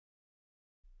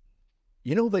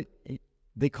You know that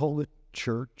they call the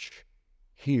church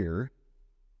here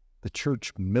the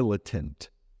church militant.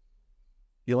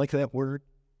 You like that word?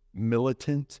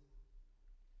 Militant?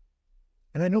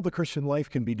 And I know the Christian life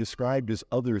can be described as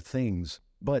other things,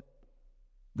 but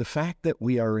the fact that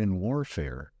we are in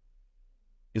warfare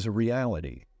is a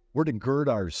reality. We're to gird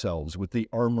ourselves with the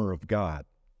armor of God.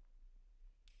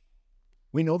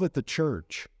 We know that the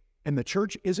church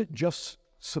isn't just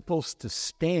supposed to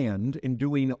stand in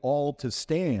doing all to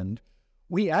stand.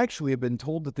 We actually have been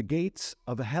told that the gates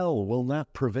of hell will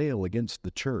not prevail against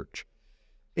the church.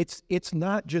 It's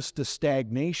not just a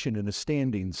stagnation and a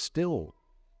standing still.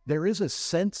 There is a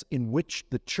sense in which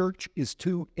the church is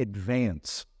to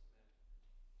advance.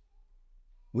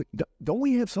 Don't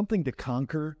we have something to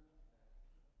conquer?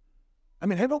 I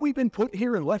mean, haven't we been put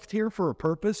here and left here for a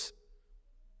purpose?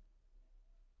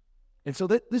 And so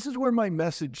this is where my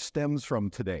message stems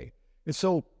from today. And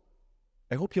so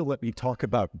I hope you'll let me talk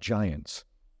about giants.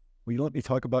 Will you let me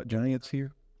talk about giants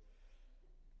here?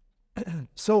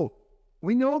 So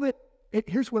we know that,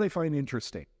 here's what I find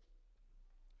interesting.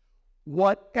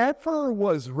 Whatever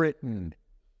was written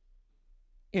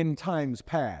in times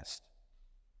past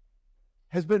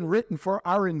has been written for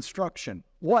our instruction.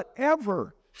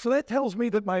 Whatever. So that tells me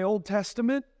that my Old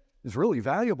Testament is really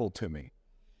valuable to me.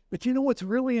 But you know what's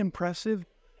really impressive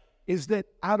is that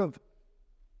out of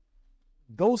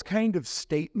those kind of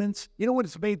statements, you know what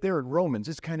it's made there in Romans?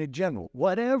 It's kind of general,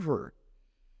 whatever.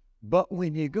 But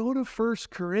when you go to 1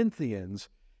 Corinthians,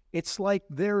 it's like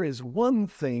there is one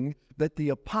thing that the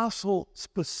apostle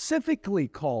specifically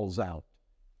calls out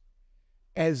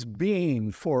as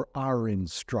being for our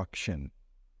instruction.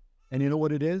 And you know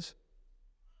what it is?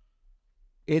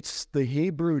 It's the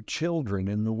Hebrew children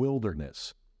in the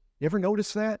wilderness. You ever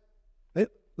notice that?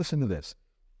 Listen to this.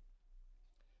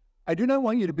 I do not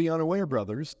want you to be unaware,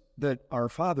 brothers, that our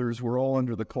fathers were all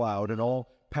under the cloud and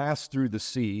all passed through the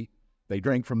sea. They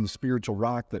drank from the spiritual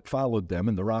rock that followed them,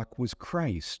 and the rock was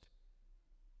Christ.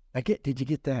 Did you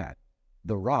get that?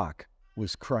 The rock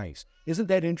was Christ. Isn't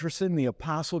that interesting? The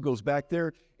apostle goes back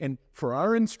there, and for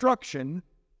our instruction,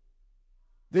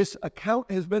 this account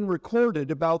has been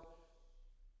recorded about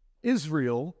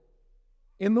Israel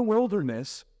in the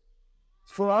wilderness.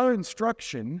 For our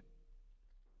instruction,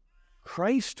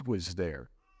 Christ was there.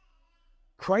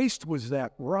 Christ was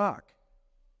that rock.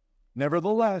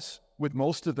 Nevertheless, with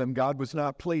most of them, God was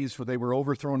not pleased, for they were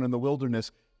overthrown in the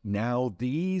wilderness. Now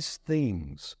these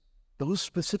things, those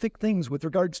specific things with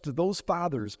regards to those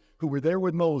fathers who were there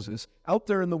with Moses, out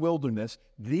there in the wilderness,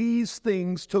 these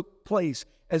things took place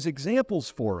as examples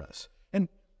for us. And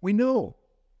we know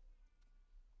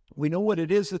what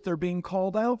it is that they're being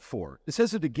called out for. It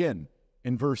says it again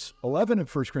in verse 11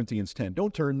 of 1 Corinthians 10.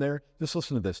 Don't turn there. Just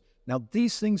listen to this. Now,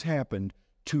 these things happened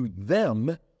to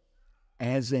them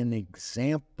as an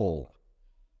example.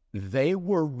 They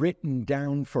were written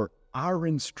down for our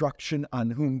instruction,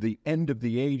 on whom the end of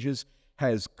the ages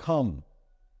has come.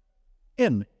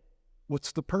 And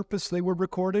what's the purpose they were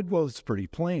recorded? Well, it's pretty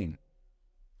plain.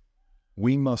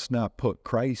 We must not put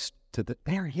Christ to the...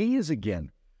 There he is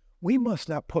again. We must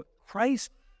not put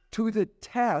Christ to the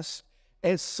test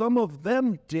as some of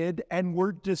them did and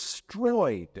were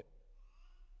destroyed.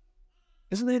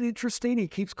 Isn't that interesting? He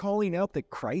keeps calling out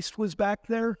that Christ was back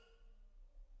there.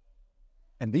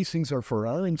 And these things are for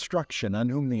our instruction, on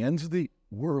whom the ends of the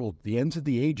world, the ends of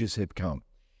the ages have come.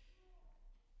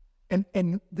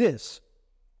 And this,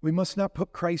 we must not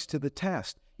put Christ to the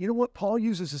test. You know what? Paul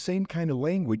uses the same kind of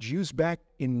language used back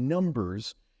in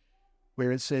Numbers,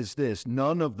 where it says this: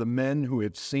 none of the men who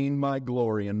have seen my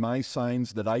glory and my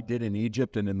signs that I did in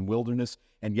Egypt and in the wilderness,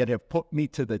 and yet have put me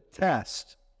to the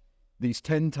test these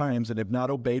 10 times and have not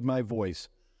obeyed my voice.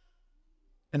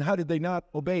 And how did they not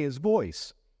obey his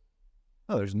voice?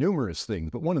 Well, there's numerous things,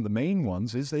 but one of the main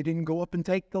ones is they didn't go up and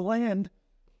take the land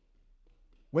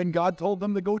when God told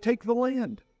them to go take the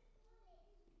land.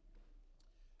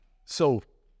 So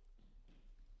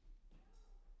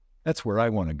that's where I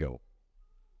want to go.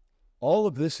 All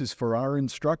of this is for our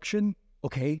instruction.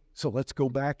 Okay, so let's go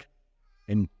back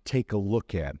and take a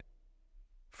look at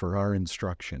for our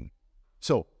instruction.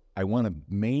 So I want to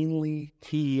mainly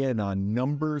key in on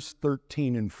Numbers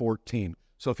 13 and 14.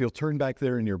 So if you'll turn back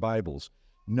there in your Bibles,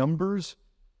 Numbers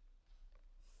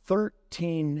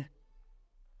 13.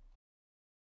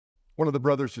 One of the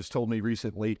brothers just told me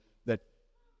recently that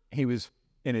he was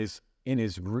in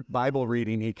his Bible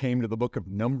reading, he came to the book of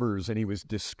Numbers and he was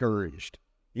discouraged.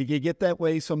 You get that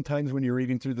way sometimes when you're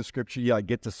reading through the scripture. You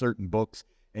get to certain books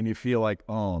and you feel like,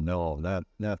 oh no,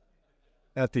 not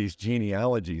these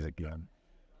genealogies again.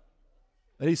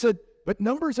 And he said, but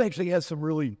Numbers actually has some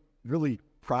really, really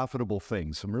profitable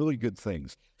things, some really good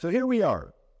things. So here we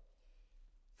are.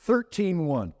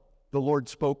 13:1. The Lord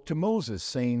spoke to Moses,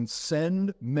 saying,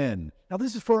 send men. Now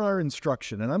this is for our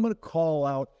instruction, and I'm going to call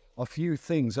out a few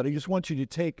things that I just want you to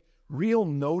take real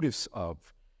notice of.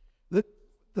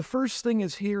 The first thing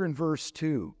is here in verse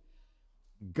 2.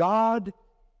 God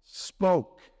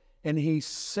spoke, and he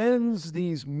sends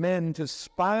these men to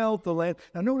spy out the land.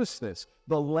 Now notice this,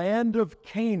 the land of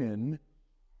Canaan,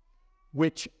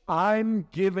 which I'm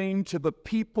giving to the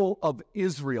people of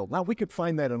Israel. Now, we could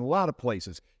find that in a lot of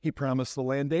places. He promised the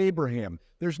land to Abraham.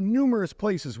 There's numerous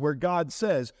places where God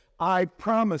says, I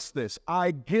promise this,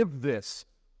 I give this.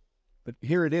 But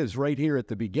here it is, right here at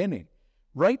the beginning.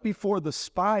 Right before the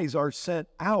spies are sent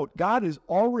out, God has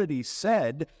already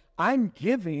said, I'm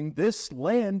giving this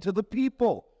land to the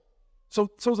people. So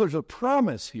there's a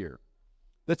promise here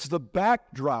that's the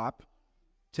backdrop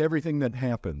to everything that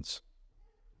happens.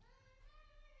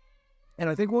 And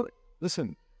I think, well,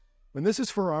 listen, when this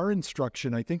is for our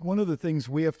instruction, I think one of the things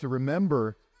we have to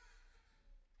remember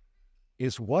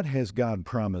is, what has God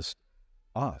promised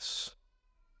us?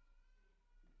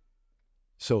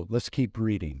 So let's keep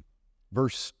reading.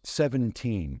 Verse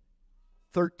 17,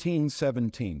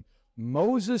 13:17.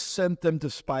 Moses sent them to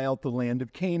spy out the land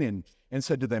of Canaan and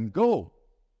said to them, go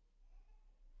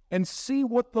and see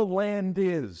what the land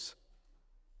is.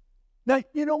 Now,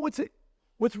 you know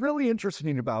what's really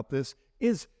interesting about this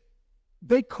is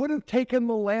they could have taken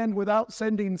the land without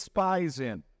sending spies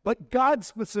in. But God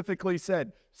specifically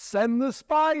said, send the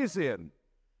spies in.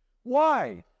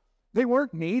 Why? They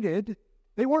weren't needed.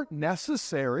 They weren't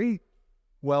necessary.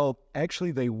 Well,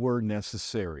 actually, they were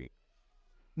necessary.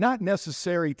 Not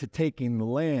necessary to taking the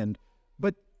land,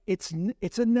 but it's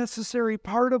a necessary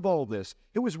part of all this.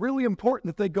 It was really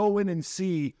important that they go in and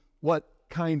see what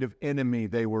kind of enemy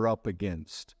they were up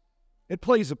against. It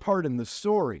plays a part in the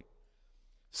story.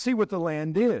 See what the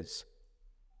land is.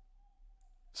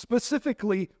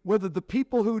 Specifically, whether the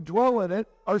people who dwell in it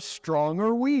are strong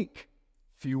or weak,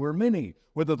 few or many,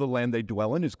 whether the land they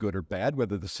dwell in is good or bad,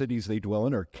 whether the cities they dwell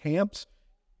in are camps.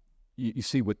 You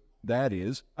see what that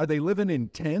is. Are they living in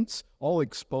tents, all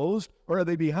exposed, or are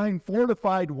they behind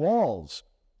fortified walls?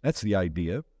 That's the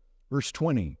idea. Verse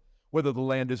 20, whether the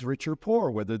land is rich or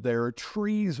poor, whether there are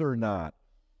trees or not.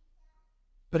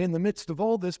 But in the midst of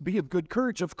all this, be of good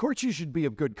courage. Of course you should be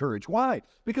of good courage. Why?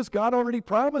 Because God already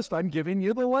promised, I'm giving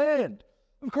you the land.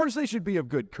 Of course they should be of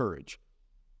good courage.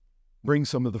 Bring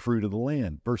some of the fruit of the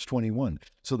land. Verse 21.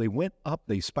 So they went up,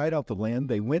 they spied out the land,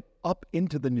 they went up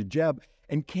into the Negeb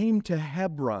and came to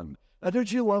Hebron. Now,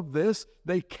 don't you love this?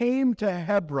 They came to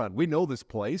Hebron. We know this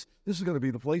place. This is going to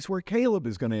be the place where Caleb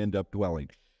is going to end up dwelling.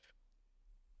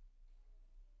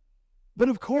 But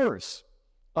of course,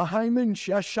 Ahiman,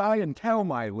 Sheshai, and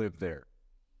Talmai live there.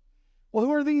 Well,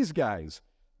 who are these guys?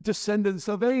 Descendants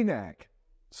of Anak.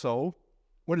 So,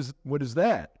 what is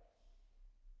that?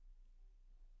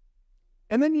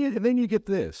 And then you get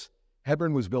this.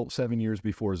 Hebron was built 7 years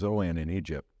before Zoan in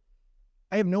Egypt.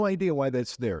 I have no idea why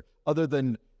that's there, other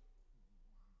than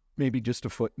maybe just a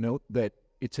footnote that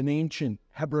it's an ancient,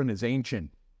 Hebron is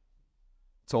ancient.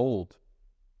 It's old.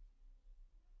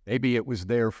 Maybe it was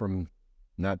there from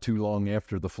not too long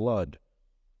after the flood.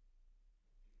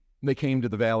 They came to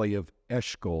the valley of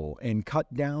Eshcol and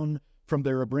cut down from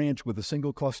there a branch with a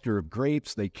single cluster of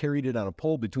grapes. They carried it on a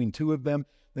pole between two of them.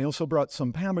 They also brought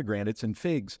some pomegranates and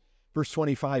figs. Verse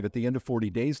 25, at the end of 40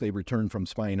 days, they returned from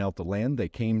spying out the land. They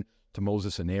came to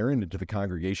Moses and Aaron and to the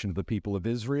congregation of the people of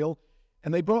Israel.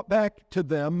 And they brought back to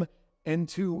them and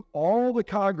to all the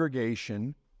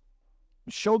congregation,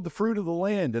 showed the fruit of the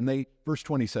land. And they, verse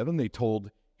 27, they told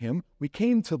him, we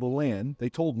came to the land, they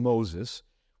told Moses,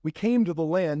 we came to the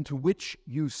land to which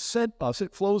you sent us.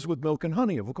 It flows with milk and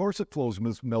honey. Of course it flows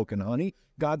with milk and honey.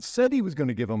 God said he was going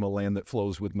to give them a land that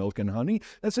flows with milk and honey.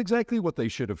 That's exactly what they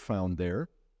should have found there.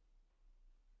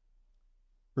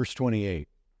 Verse 28.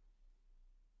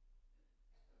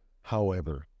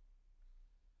 However,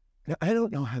 now, I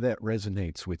don't know how that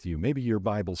resonates with you. Maybe your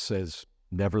Bible says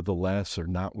nevertheless or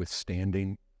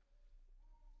notwithstanding.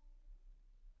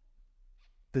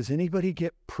 Does anybody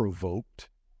get provoked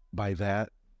by that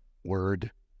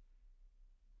word?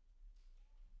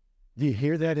 Do you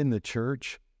hear that in the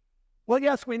church? Well,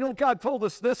 yes, we know God told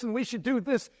us this and we should do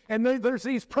this, and there's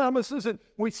these promises, and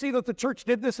we see that the church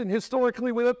did this, and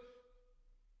historically with it.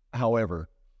 However,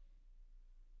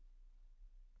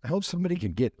 I hope somebody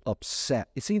can get upset.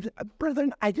 It seems,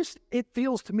 brethren, it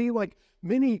feels to me like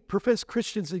many professed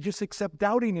Christians, they just accept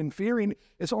doubting and fearing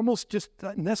as almost just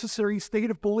a necessary state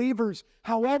of believers.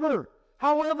 However,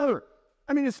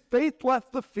 I mean, has faith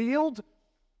left the field?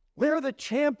 We're the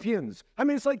champions. I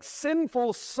mean, it's like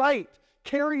sinful sight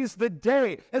carries the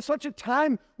day. At such a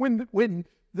time when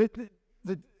the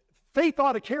faith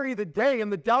ought to carry the day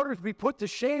and the doubters be put to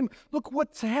shame. Look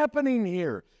what's happening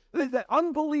here. The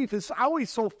unbelief is always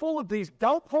so full of these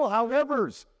doubtful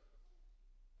howevers,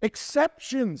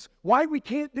 exceptions, why we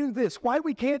can't do this, why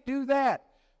we can't do that.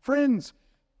 Friends,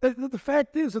 the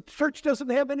fact is that the church doesn't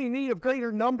have any need of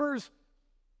greater numbers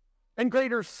and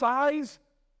greater size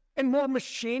and more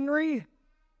machinery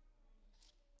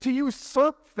to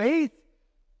usurp faith.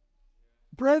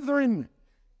 Brethren,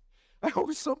 I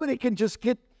hope somebody can just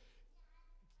get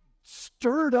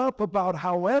stirred up about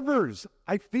howevers.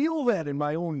 I feel that in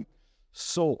my own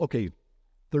soul. Okay,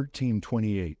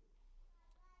 13:28.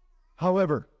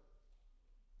 However,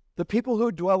 the people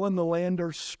who dwell in the land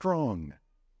are strong.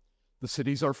 The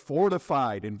cities are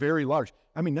fortified and very large.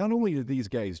 I mean, not only are these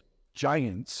guys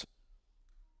giants,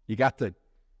 you got the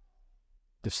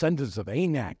descendants of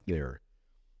Anak there.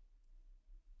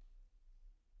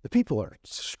 The people are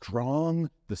strong.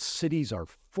 The cities are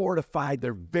fortified.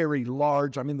 They're very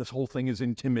large. I mean, this whole thing is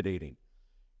intimidating.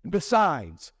 And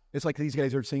besides, it's like these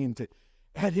guys are saying, to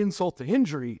add insult to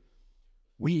injury,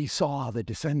 we saw the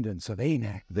descendants of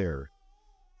Anak there.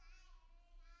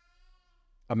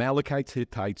 Amalekites,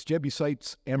 Hittites,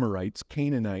 Jebusites, Amorites,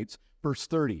 Canaanites. Verse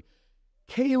 30.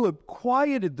 Caleb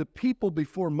quieted the people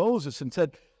before Moses and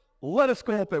said, let us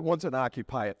go up at once and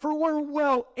occupy it, for we're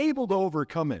well able to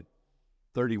overcome it.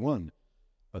 31.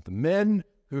 But the men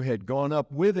who had gone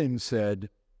up with him said,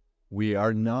 we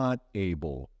are not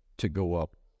able to go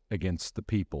up against the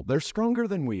people. They're stronger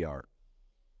than we are.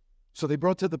 So they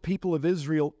brought to the people of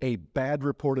Israel a bad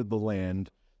report of the land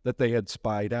that they had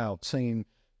spied out, saying,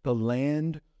 the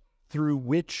land through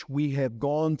which we have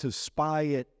gone to spy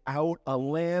it out, a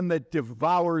land that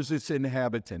devours its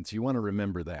inhabitants. You want to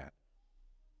remember that.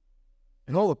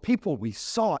 And all the people we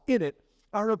saw in it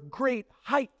are of great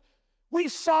height. We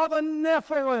saw the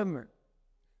Nephilim.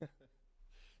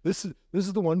 This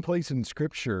is the one place in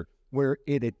Scripture where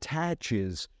it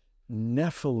attaches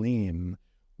Nephilim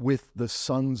with the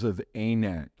sons of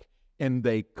Anak, and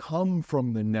they come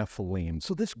from the Nephilim.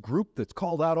 So this group that's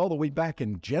called out all the way back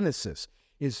in Genesis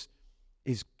is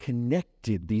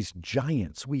connected, these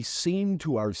giants. We seem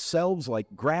to ourselves like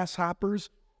grasshoppers.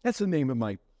 That's the name of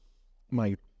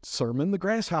my sermon, the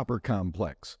Grasshopper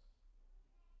Complex,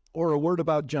 or a word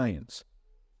about giants.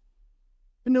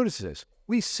 And notice this,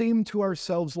 we seem to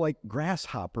ourselves like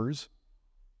grasshoppers.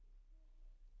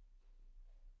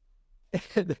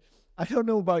 And I don't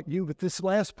know about you, but this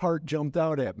last part jumped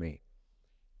out at me.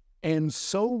 And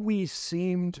so we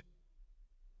seemed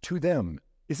to them.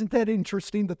 Isn't that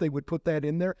interesting that they would put that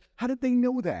in there? How did they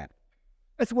know that?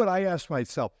 That's what I asked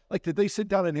myself. Like, did they sit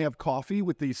down and have coffee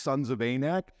with these sons of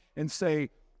Anak and say,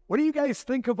 what do you guys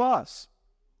think of us?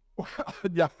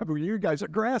 Yeah, you guys are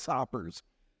grasshoppers.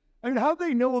 I mean, how do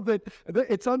they know that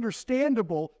it's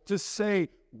understandable to say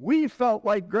we felt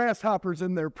like grasshoppers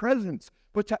in their presence,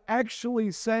 but to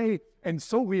actually say, and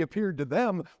so we appeared to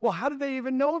them, well, how did they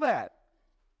even know that?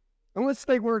 Unless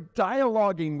they were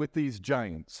dialoguing with these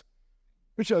giants,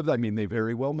 which, I mean, they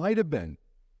very well might have been.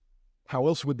 How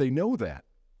else would they know that?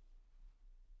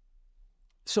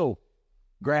 So,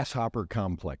 grasshopper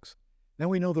complex. Now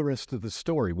we know the rest of the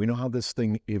story. We know how this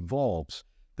thing evolves,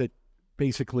 that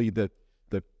basically the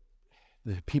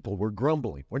people were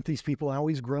grumbling. Weren't these people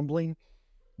always grumbling?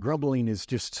 Grumbling is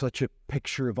just such a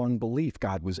picture of unbelief.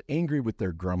 God was angry with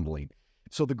their grumbling.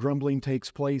 So the grumbling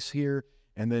takes place here,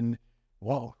 and then,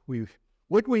 well, we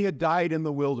had died in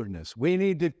the wilderness. We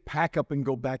need to pack up and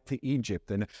go back to Egypt.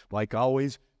 And like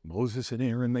always, Moses and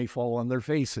Aaron, they fall on their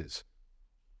faces.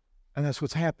 And that's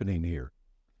what's happening here.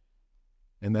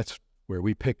 And that's where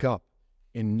we pick up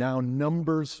in now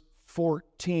Numbers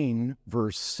 14,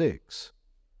 verse 6.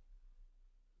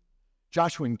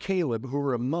 Joshua and Caleb, who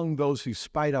were among those who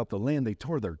spied out the land, they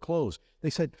tore their clothes. They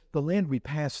said, the land we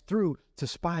passed through to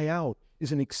spy out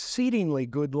is an exceedingly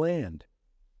good land.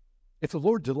 If the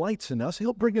Lord delights in us,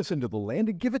 he'll bring us into the land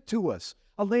and give it to us,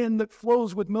 a land that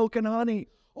flows with milk and honey.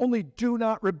 Only do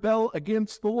not rebel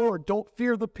against the Lord. Don't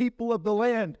fear the people of the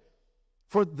land,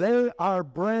 for they are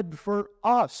bread for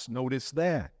us. Notice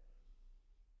that.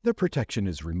 Their protection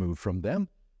is removed from them.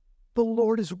 The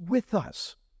Lord is with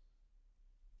us.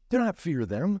 Do not fear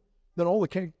them. Then all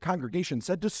the congregation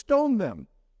said to stone them.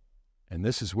 And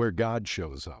this is where God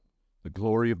shows up. The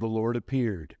glory of the Lord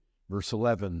appeared. Verse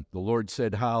 11, the Lord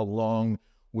said, how long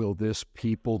will this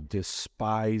people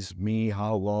despise me?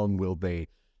 How long will they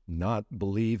not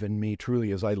believe in me?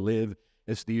 Truly, as I live,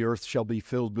 as the earth shall be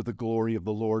filled with the glory of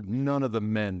the Lord, none of the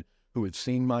men who had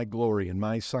seen my glory and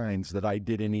my signs that I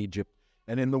did in Egypt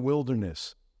and in the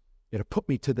wilderness. It have put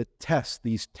me to the test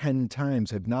these 10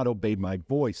 times, have not obeyed my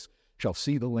voice, shall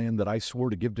see the land that I swore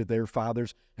to give to their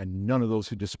fathers, and none of those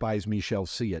who despise me shall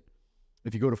see it.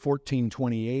 If you go to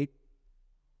 14:28,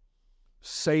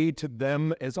 say to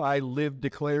them, as I live,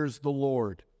 declares the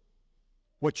Lord,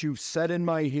 what you said in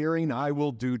my hearing, I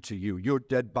will do to you. Your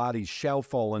dead bodies shall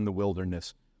fall in the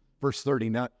wilderness. Verse 30,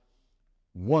 not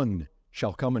one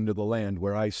shall come into the land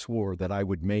where I swore that I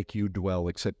would make you dwell,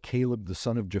 except Caleb the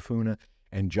son of Jephunneh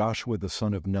and Joshua the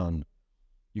son of Nun.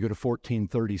 You go to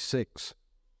 14:36.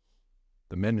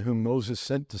 The men whom Moses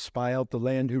sent to spy out the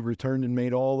land, who returned and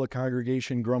made all the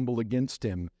congregation grumble against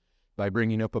him by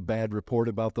bringing up a bad report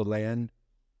about the land.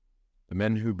 The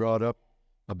men who brought up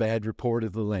a bad report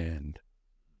of the land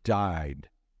died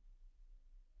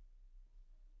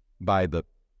by the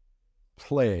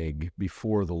plague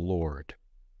before the Lord.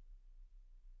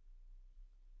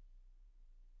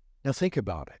 Now think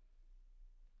about it.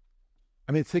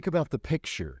 I mean, think about the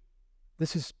picture.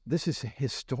 This is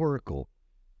historical.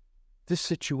 This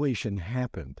situation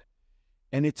happened,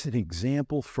 and it's an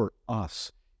example for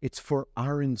us. It's for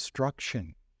our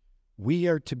instruction. We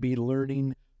are to be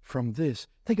learning from this.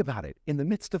 Think about it. In the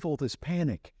midst of all this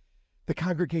panic, the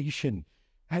congregation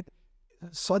had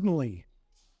suddenly,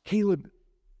 Caleb,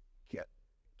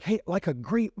 like a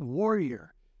great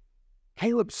warrior,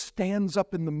 Caleb stands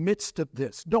up in the midst of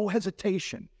this, no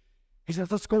hesitation. He says,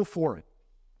 let's go for it.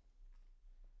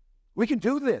 We can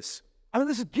do this. I mean,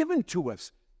 this is given to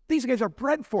us. These guys are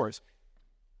bred for us.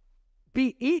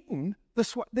 Be eaten.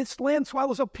 This land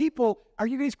swallows up people. Are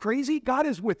you guys crazy? God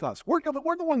is with us. We're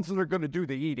the ones that are going to do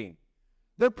the eating.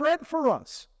 They're bred for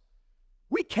us.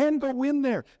 We can go in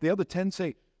there. The other 10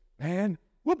 say, man,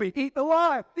 we'll be eaten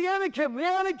alive. The Anakim.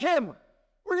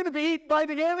 We're going to be eaten by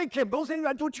the Anakim.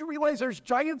 Don't you realize there's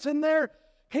giants in there?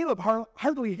 Caleb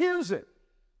hardly hears it.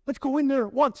 Let's go in there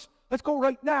at once. Let's go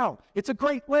right now. It's a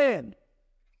great land.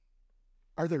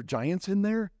 Are there giants in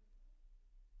there?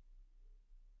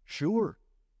 Sure.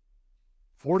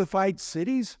 Fortified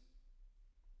cities?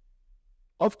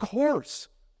 Of course.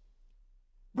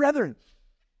 Brethren,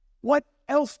 what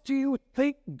else do you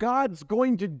think God's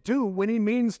going to do when he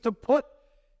means to put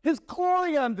his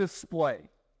glory on display?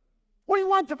 What do you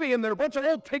want to be in there? A bunch of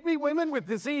old pygmy women with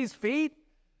diseased feet?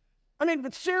 I mean,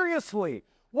 but seriously,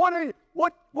 what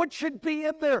should be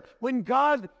in there when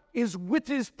God is with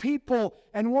his people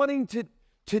and wanting to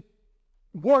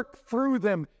work through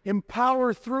them,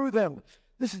 empower through them?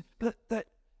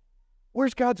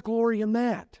 Where's God's glory in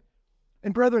that?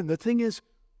 And brethren, the thing is,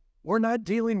 we're not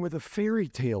dealing with a fairy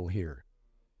tale here.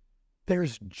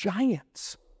 There's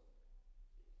giants.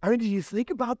 I mean, do you think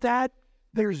about that?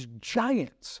 There's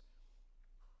giants.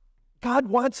 God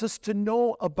wants us to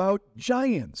know about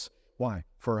giants. Why?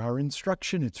 For our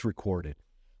instruction, it's recorded.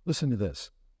 Listen to this.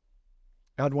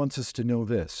 God wants us to know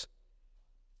this.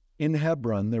 In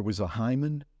Hebron, there was a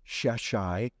Hyman,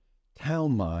 Sheshai,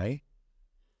 Talmai.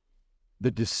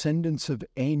 The descendants of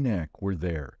Anak were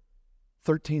there.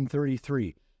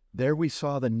 1333. There we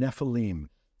saw the Nephilim,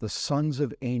 the sons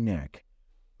of Anak,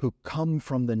 who come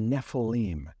from the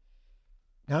Nephilim.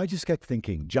 Now I just got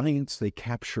thinking, giants, they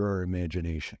capture our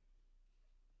imagination.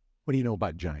 What do you know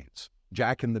about giants?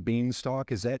 Jack and the Beanstalk,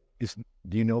 do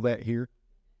you know that here?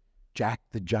 Jack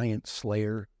the Giant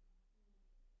Slayer.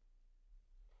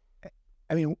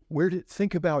 I mean,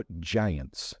 think about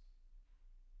giants.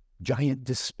 Giant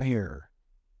despair.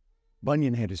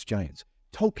 Bunyan had his giants.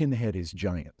 Tolkien had his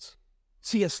giants.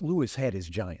 C.S. Lewis had his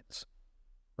giants,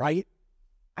 right?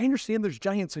 I understand there's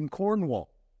giants in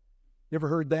Cornwall. You ever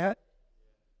heard that?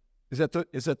 Is that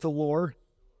the lore?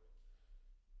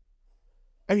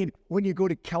 I mean, when you go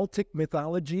to Celtic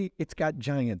mythology, it's got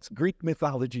giants. Greek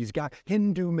mythology's got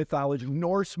Hindu mythology,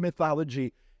 Norse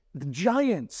mythology. The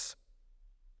giants.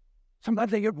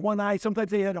 Sometimes they had one eye,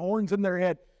 sometimes they had horns in their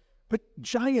head. But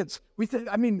giants,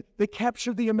 they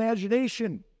capture the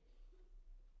imagination.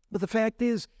 But the fact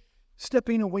is,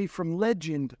 stepping away from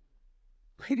legend,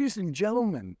 ladies and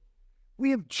gentlemen,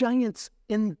 we have giants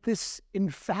in this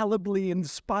infallibly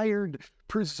inspired,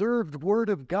 preserved Word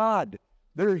of God.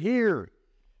 They're here.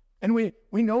 And we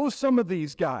know some of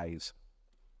these guys.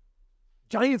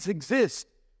 Giants exist.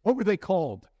 What were they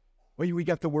called? Well, we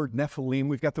got the word Nephilim.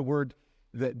 We've got the word,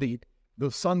 the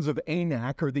sons of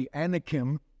Anak, or the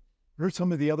Anakim. Heard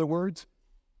some of the other words?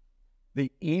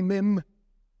 The Emim,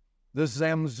 the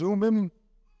Zamzumim.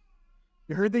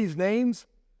 You heard these names?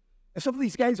 And some of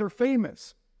these guys are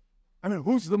famous. I mean,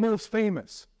 who's the most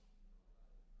famous?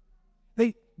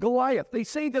 Goliath. They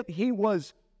say that he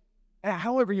was,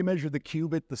 however you measure the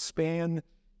cubit, the span,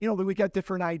 we got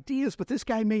different ideas, but this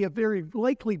guy may have very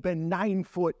likely been 9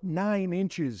 foot 9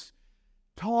 inches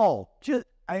tall.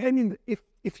 I mean,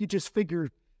 if you just figure,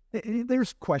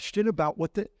 there's question about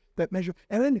what that measure.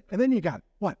 And then you got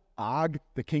what? Og,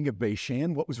 the king of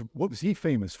Bashan. What was he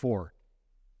famous for?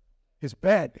 His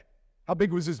bed. How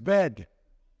big was his bed?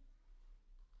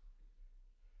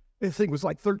 This thing was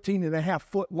like 13 and a half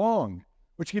foot long,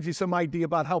 which gives you some idea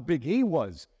about how big he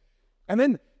was. And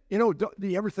then, do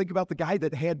you ever think about the guy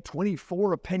that had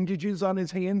 24 appendages on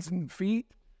his hands and feet?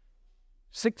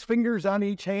 6 fingers on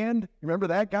each hand? You remember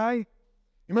that guy? You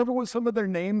remember what some of their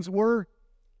names were?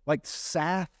 Like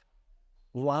Sath,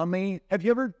 Lami. Have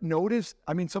you ever noticed?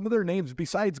 I mean, some of their names,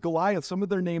 besides Goliath, some of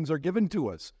their names are given to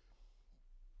us.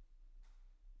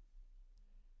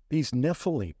 These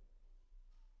Nephilim,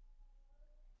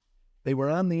 they were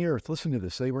on the earth. Listen to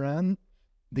this. They were on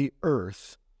the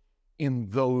earth in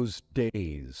those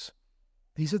days.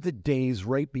 These are the days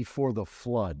right before the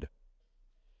flood.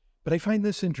 But I find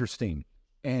this interesting.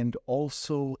 And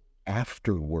also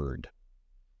afterward.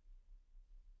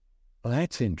 Well,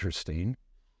 that's interesting.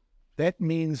 That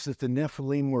means that the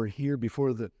Nephilim were here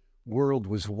before the world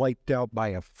was wiped out by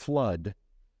a flood.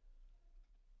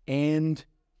 And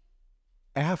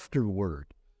afterward.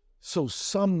 So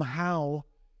somehow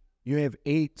you have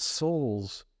 8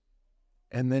 souls,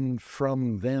 and then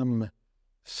from them,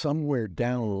 somewhere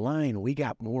down the line, we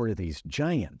got more of these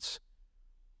giants.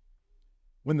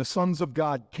 When the sons of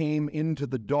God came into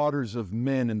the daughters of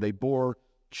men and they bore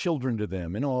children to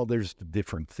them, and there's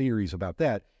different theories about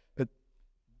that, but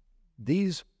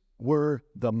these were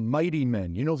the mighty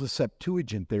men. The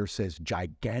Septuagint there says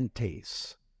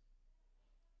gigantes.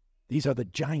 These are the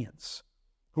giants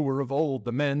who were of old,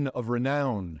 the men of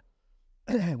renown.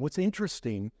 What's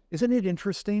interesting, isn't it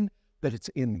interesting that it's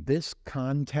in this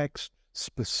context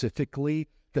specifically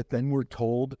that then we're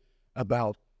told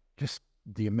about just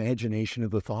the imagination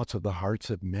of the thoughts of the hearts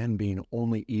of men being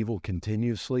only evil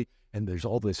continuously, and there's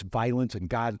all this violence, and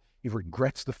God, he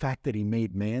regrets the fact that he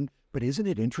made man. But isn't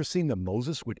it interesting that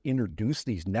Moses would introduce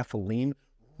these Nephilim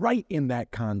right in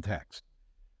that context?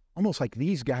 Almost like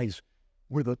these guys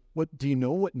were what do you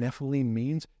know what Nephilim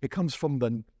means? It comes from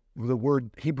the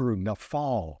word Hebrew,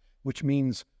 naphal, which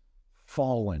means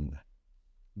fallen,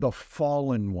 the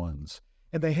fallen ones.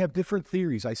 And they have different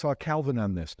theories. I saw Calvin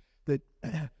on this, that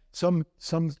some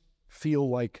feel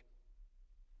like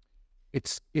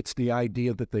it's the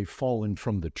idea that they've fallen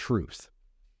from the truth.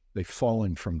 They've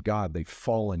fallen from God. They've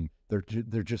fallen. They're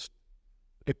just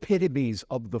epitomes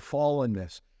of the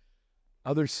fallenness.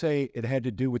 Others say it had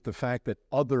to do with the fact that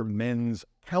other men's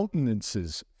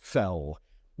countenances fell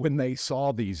when they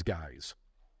saw these guys.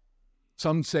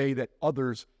 Some say that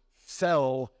others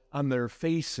fell on their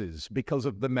faces because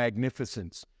of the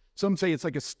magnificence. Some say it's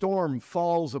like a storm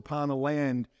falls upon a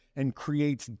land and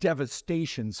creates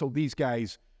devastation. So these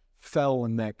guys fell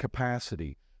in that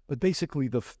capacity. But basically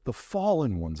the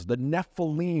fallen ones, the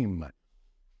Nephilim.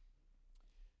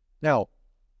 Now,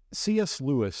 C.S.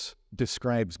 Lewis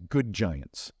describes good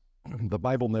giants. The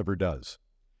Bible never does.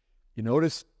 You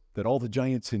notice that all the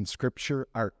giants in Scripture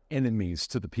are enemies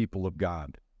to the people of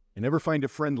God. You never find a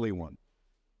friendly one.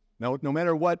 Now, no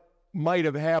matter what might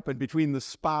have happened between the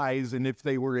spies and if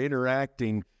they were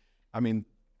interacting, I mean,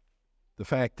 the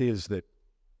fact is that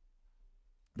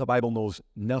the Bible knows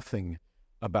nothing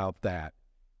about that.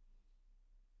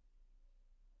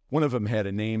 One of them had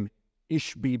a name,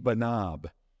 Ishbi-Benob.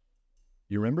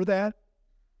 You remember that?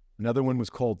 Another one was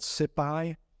called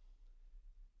Sippai.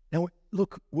 Now,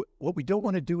 look, what we don't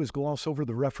want to do is gloss over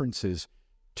the references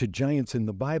to giants in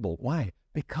the Bible. Why?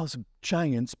 Because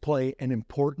giants play an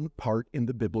important part in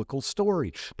the biblical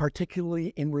story,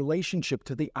 particularly in relationship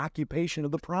to the occupation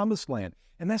of the Promised Land.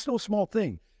 And that's no small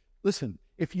thing. Listen,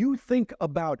 if you think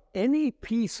about any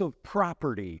piece of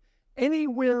property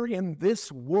anywhere in this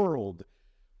world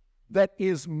that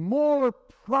is more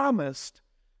promised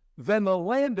than the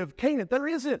land of Canaan, there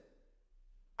isn't.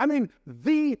 I mean,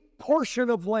 the portion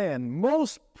of land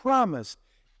most promised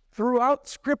throughout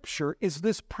Scripture is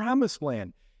this Promised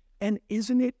Land. And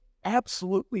isn't it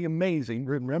absolutely amazing?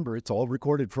 Remember, it's all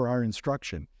recorded for our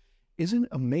instruction. Isn't it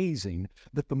amazing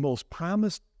that the most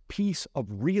promised piece of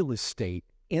real estate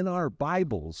in our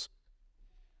Bibles,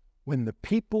 when the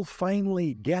people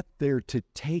finally get there to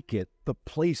take it, the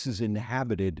place is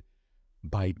inhabited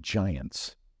by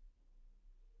giants?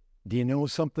 Do you know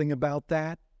something about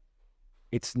that?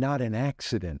 It's not an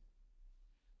accident.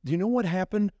 Do you know what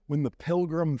happened when the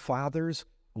Pilgrim Fathers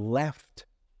left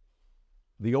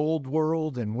the old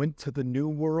world and went to the new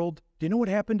world? Do you know what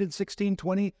happened in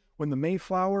 1620 when the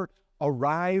Mayflower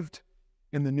arrived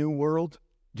in the new world?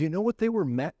 Do you know what they were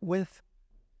met with?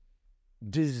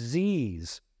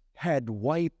 disease had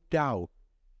wiped out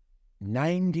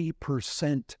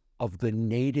 90% of the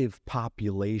native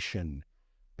population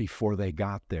before they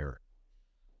got there.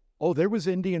 Oh, there was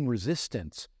Indian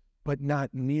resistance, but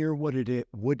not near what it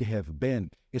would have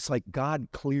been. It's like God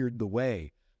cleared the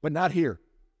way, but not here.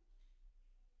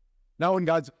 Now when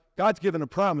God's given a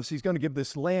promise, he's going to give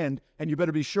this land, and you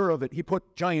better be sure of it. He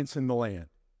put giants in the land.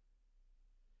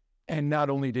 And not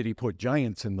only did he put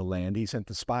giants in the land, he sent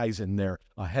the spies in there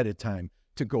ahead of time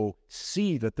to go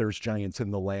see that there's giants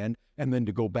in the land, and then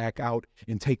to go back out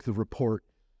and take the report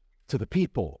to the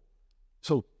people.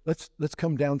 So let's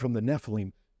come down from the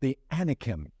Nephilim, the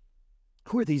Anakim.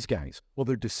 Who are these guys? Well,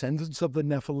 they're descendants of the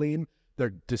Nephilim.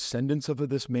 They're descendants of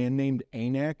this man named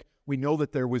Anak. We know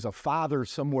that there was a father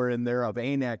somewhere in there of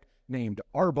Anak named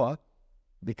Arba,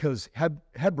 because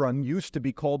Hebron used to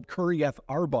be called Kiriath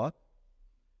Arba.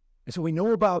 And so we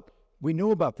know about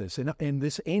this. And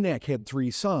this Anak had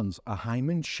 3 sons,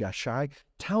 Ahiman, Sheshai,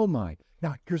 Talmai.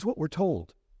 Now, here's what we're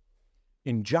told.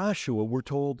 In Joshua, we're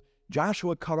told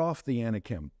Joshua cut off the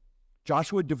Anakim.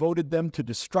 Joshua devoted them to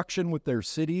destruction with their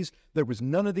cities. There was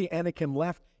none of the Anakim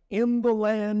left in the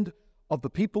land of the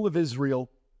people of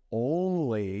Israel.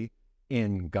 Only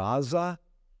in Gaza,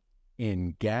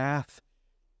 in Gath,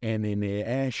 and in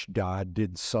Ashdod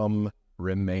did some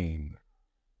remain.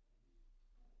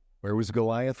 Where was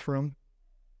Goliath from?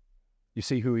 You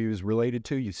see who he was related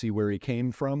to? You see where he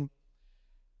came from?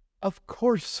 Of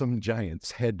course some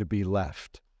giants had to be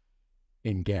left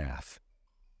in Gath.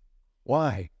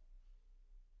 Why?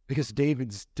 Because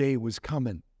David's day was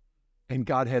coming, and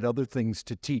God had other things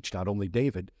to teach, not only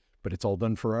David, but it's all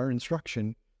done for our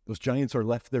instruction. Those giants are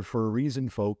left there for a reason,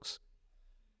 folks.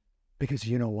 Because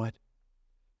you know what?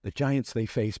 The giants they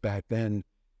faced back then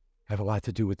have a lot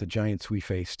to do with the giants we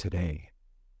face today.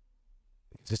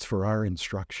 It's for our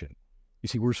instruction. You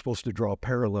see, we're supposed to draw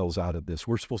parallels out of this.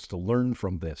 We're supposed to learn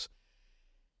from this.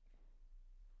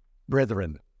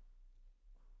 Brethren,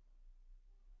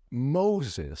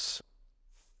 Moses,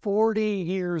 40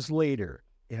 years later,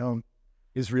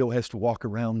 Israel has to walk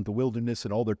around the wilderness,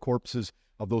 and all their corpses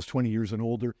of those 20 years and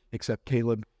older, except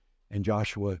Caleb and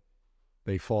Joshua,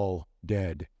 they fall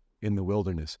dead in the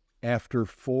wilderness. After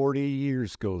 40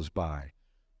 years goes by,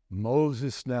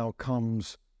 Moses now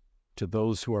comes to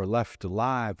those who are left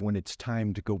alive when it's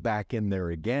time to go back in there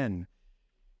again.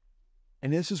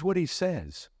 And this is what he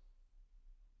says.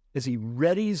 As he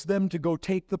readies them to go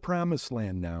take the promised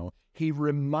land now, he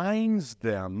reminds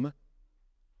them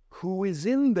who is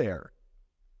in there.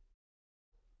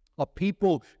 A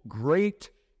people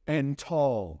great and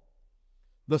tall,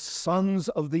 the sons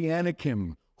of the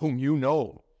Anakim, whom you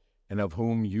know, and of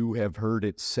whom you have heard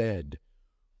it said,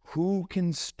 who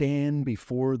can stand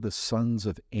before the sons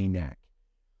of Anak?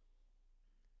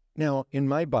 Now, in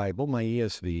my Bible, my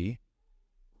ESV,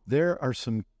 there are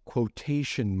some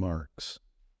quotation marks.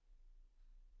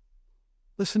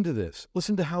 Listen to this.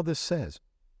 Listen to how this says.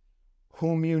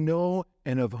 Whom you know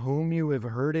and of whom you have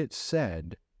heard it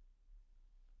said,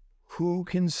 who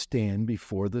can stand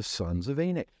before the sons of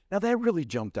Anak? Now that really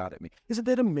jumped out at me. Isn't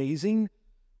that amazing?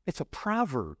 It's a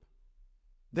proverb.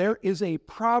 There is a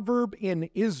proverb in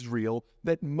Israel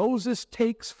that Moses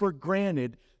takes for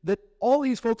granted that all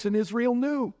these folks in Israel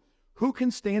knew. Who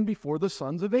can stand before the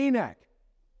sons of Anak?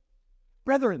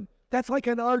 Brethren, that's like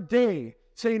in our day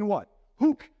saying what?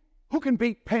 Who can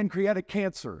beat pancreatic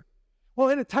cancer? Well,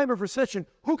 in a time of recession,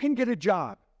 who can get a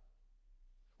job?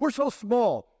 We're so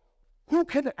small. Who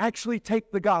can actually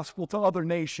take the gospel to other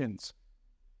nations?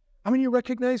 I mean, you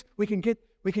recognize we can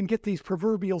get these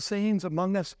proverbial sayings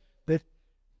among us that,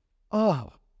 I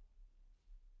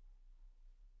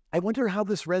wonder how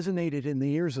this resonated in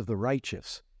the ears of the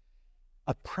righteous.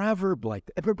 A proverb like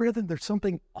that. But brethren, there's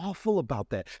something awful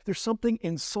about that. There's something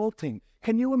insulting.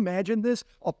 Can you imagine this?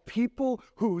 A people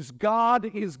whose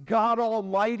God is God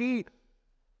Almighty,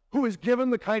 who has given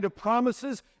the kind of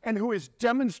promises and who has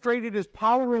demonstrated his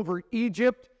power over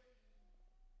Egypt,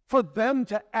 for them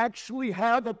to actually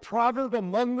have a proverb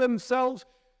among themselves.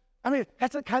 I mean,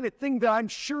 that's the kind of thing that I'm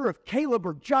sure if Caleb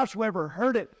or Joshua ever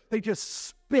heard it, they just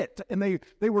spit and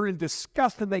they were in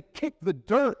disgust and they kicked the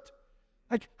dirt.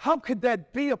 Like, how could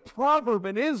that be a proverb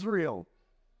in Israel?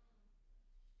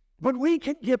 But we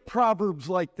can get proverbs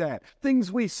like that.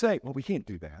 Things we say, well, we can't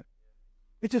do that.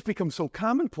 It just becomes so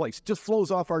commonplace. It just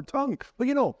flows off our tongue. But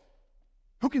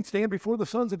who can stand before the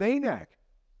sons of Anak?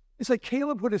 It's like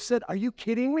Caleb would have said, are you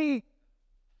kidding me?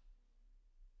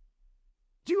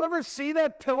 Do you ever see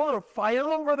that pillar of fire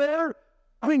over there?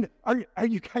 I mean, are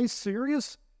you guys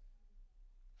serious?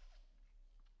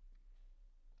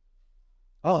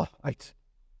 Oh, I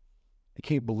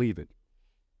can't believe it.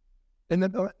 And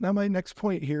then, now my next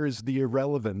point here is the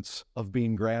irrelevance of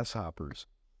being grasshoppers.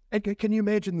 And can you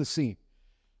imagine the scene?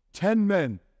 10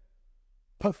 men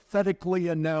pathetically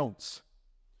announce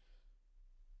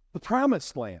the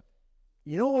promised land.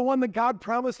 You know the one that God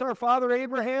promised our father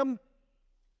Abraham?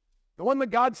 The one that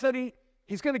God said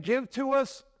he's going to give to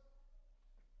us?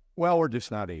 Well, we're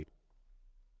just not able.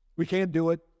 We can't do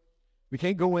it. We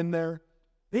can't go in there.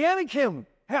 The Anakim,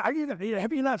 have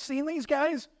you not seen these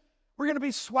guys? We're going to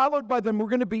be swallowed by them. We're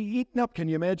going to be eaten up. Can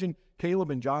you imagine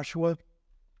Caleb and Joshua?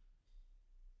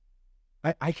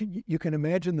 You can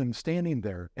imagine them standing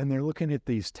there, and they're looking at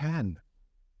these 10.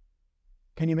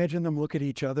 Can you imagine them look at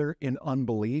each other in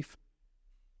unbelief?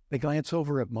 They glance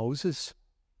over at Moses.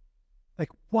 Like,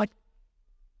 what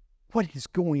is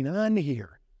going on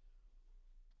here?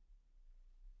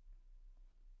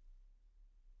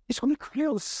 He's going to create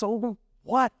a soul.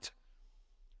 What?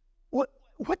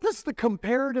 What does the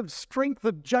comparative strength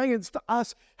of giants to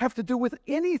us have to do with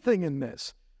anything in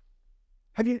this?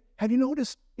 Have you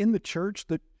noticed in the church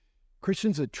that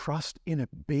Christians that trust in a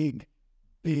big,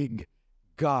 big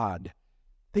God,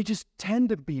 they just tend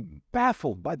to be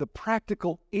baffled by the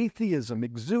practical atheism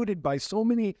exuded by so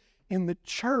many in the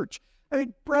church? I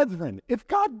mean, brethren, if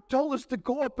God told us to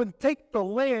go up and take the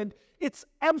land, it's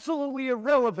absolutely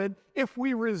irrelevant if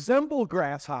we resemble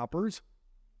grasshoppers,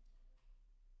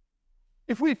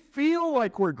 if we feel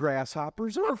like we're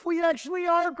grasshoppers, or if we actually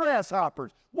are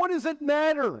grasshoppers. What does it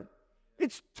matter?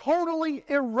 It's totally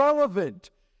irrelevant.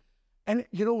 And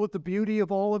you know what the beauty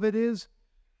of all of it is?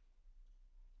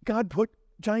 God put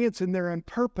giants in there on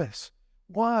purpose.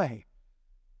 Why?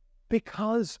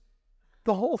 Because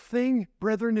the whole thing,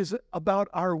 brethren, is about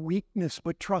our weakness,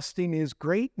 but trusting His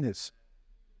greatness.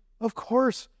 Of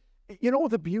course, you know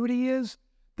what the beauty is?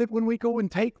 That when we go and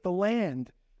take the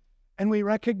land and we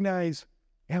recognize,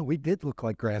 yeah, we did look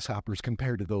like grasshoppers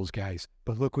compared to those guys,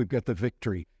 but look, we've got the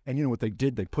victory. And you know what they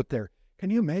did? Can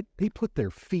you imagine? They put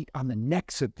their feet on the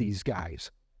necks of these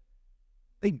guys.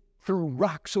 They threw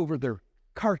rocks over their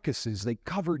carcasses. They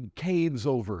covered caves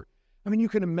over. I mean, you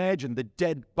can imagine the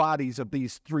dead bodies of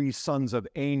these 3 sons of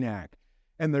Anak.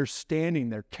 And they're standing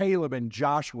there. Caleb and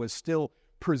Joshua still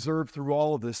preserved through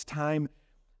all of this time.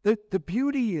 The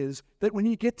beauty is that when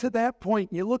you get to that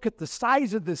point, you look at the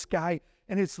size of this guy,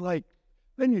 and it's like,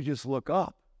 then you just look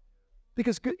up.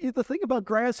 Because the thing about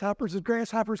grasshoppers is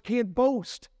grasshoppers can't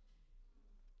boast.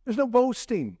 There's no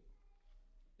boasting.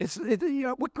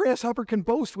 What grasshopper can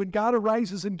boast when God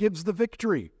arises and gives the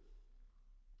victory?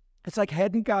 It's like,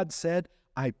 hadn't God said,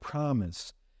 I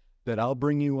promise that I'll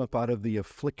bring you up out of the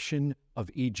affliction of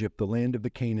Egypt, the land of the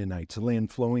Canaanites, the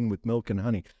land flowing with milk and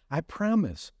honey. I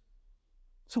promise.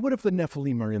 So what if the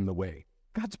Nephilim are in the way?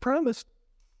 God's promised.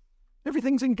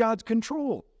 Everything's in God's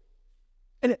control.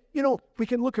 And, we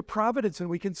can look at providence and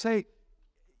we can say,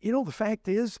 the fact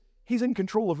is, He's in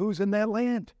control of who's in that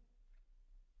land.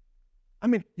 I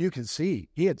mean, you can see,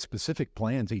 He had specific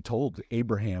plans. He told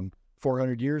Abraham,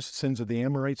 400 years, sins of the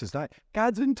Amorites is not.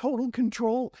 God's in total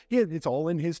control. It's all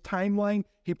in His timeline.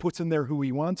 He puts in there who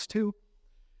He wants to.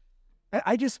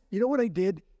 I just, what I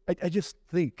did? I just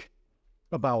think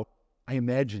about, I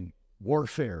imagine,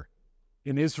 warfare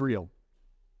in Israel.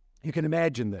 You can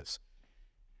imagine this.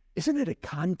 Isn't it a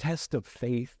contest of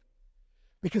faith?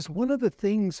 Because one of the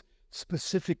things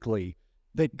specifically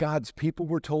that God's people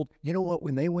were told,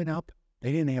 when they went up,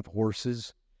 they didn't have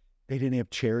horses. They didn't have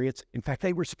chariots. In fact,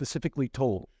 they were specifically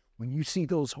told, when you see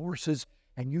those horses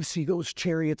and you see those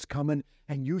chariots coming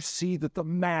and you see that the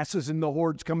masses and the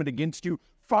hordes coming against you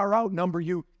far outnumber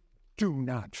you, do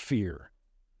not fear.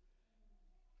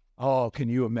 Oh, can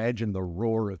you imagine the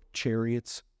roar of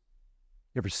chariots?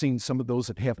 You ever seen some of those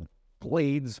that have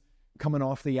blades coming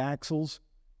off the axles?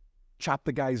 Chop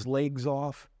the guy's legs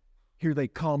off. Here they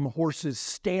come, horses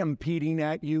stampeding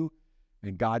at you.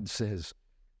 And God says,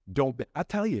 I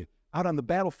tell you, out on the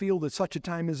battlefield at such a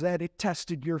time as that, it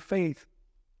tested your faith.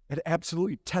 It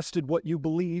absolutely tested what you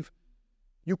believe.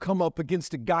 You come up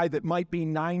against a guy that might be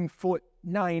 9 foot,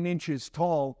 9 inches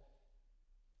tall.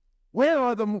 Where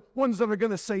are the ones that are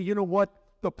going to say, you know what?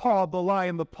 The paw of the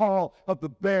lion, the paw of the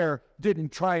bear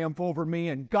didn't triumph over me,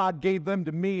 and God gave them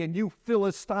to me, and you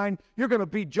Philistine, you're going to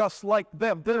be just like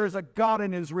them. There is a God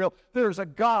in Israel. There is a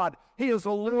God. He is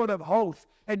the Lord of hosts,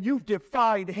 and you've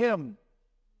defied Him.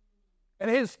 And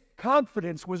His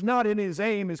confidence was not in His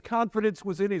aim. His confidence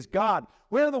was in His God.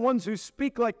 We're the ones who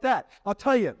speak like that. I'll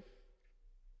tell you,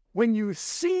 when you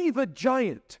see the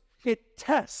giant, it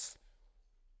tests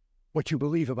what you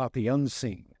believe about the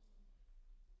unseen.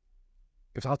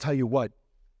 Because I'll tell you what,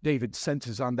 David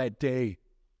senses on that day.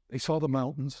 They saw the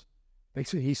mountains.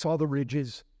 He saw the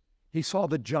ridges. He saw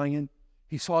the giant.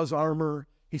 He saw his armor.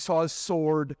 He saw his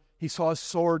sword. He saw his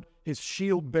sword, his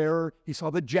shield bearer. He saw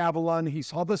the javelin. He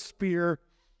saw the spear.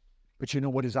 But you know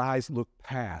what? His eyes looked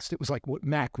past. It was like what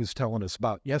Mac was telling us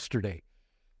about yesterday.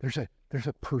 There's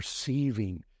a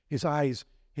perceiving. His eyes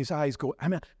go, I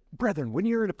mean, brethren, when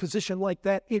you're in a position like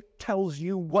that, it tells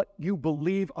you what you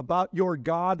believe about your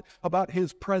God, about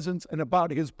his presence, and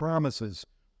about his promises.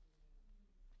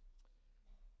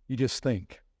 You just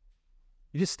think.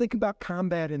 You just think about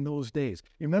combat in those days.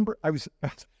 You remember, I was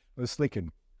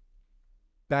thinking,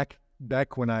 back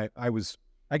when I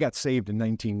got saved in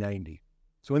 1990.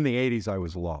 So in the 80s, I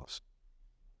was lost.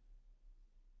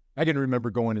 I can remember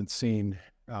going and seeing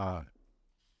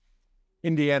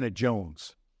Indiana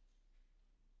Jones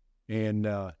and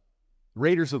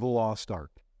Raiders of the Lost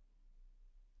Ark.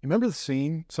 You remember the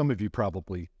scene? Some of you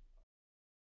probably.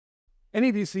 Any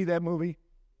of you see that movie?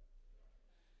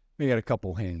 We got a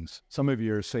couple hands. Some of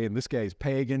you are saying, this guy's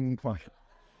pagan.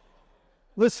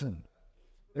 Listen,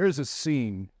 there's a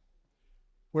scene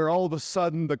where all of a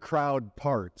sudden the crowd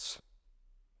parts.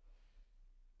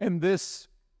 And this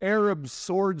Arab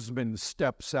swordsman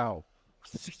steps out.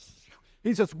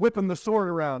 He's just whipping the sword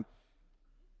around.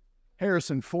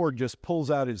 Harrison Ford just pulls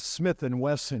out his Smith &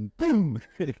 Wesson. Boom!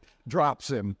 It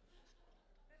drops him.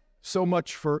 So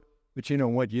much for... But you know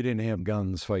what? You didn't have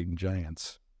guns fighting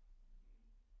giants.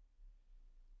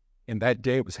 And that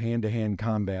day it was hand-to-hand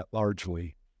combat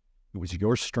largely. It was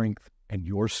your strength and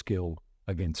your skill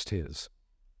against his.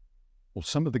 Well,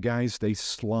 some of the guys, they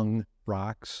slung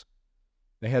rocks.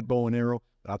 They had bow and arrow.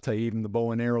 But I'll tell you, even the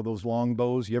bow and arrow, those long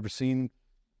bows, you ever seen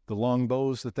the long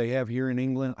bows that they have here in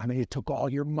England? I mean, it took all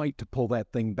your might to pull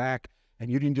that thing back. And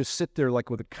you didn't just sit there like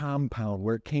with a compound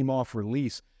where it came off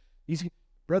release. Easy.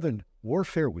 Brethren,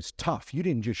 warfare was tough. You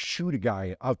didn't just shoot a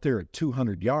guy out there at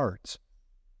 200 yards.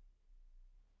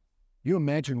 You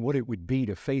imagine what it would be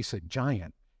to face a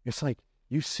giant. It's like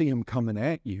you see him coming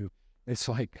at you. It's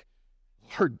like,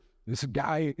 Lord, this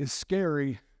guy is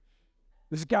scary.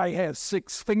 This guy has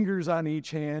 6 fingers on each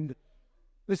hand.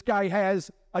 This guy has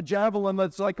a javelin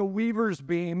that's like a weaver's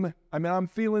beam. I mean, I'm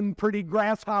feeling pretty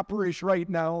grasshopperish right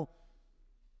now.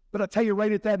 But I'll tell you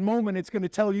right at that moment, it's going to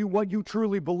tell you what you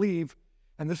truly believe.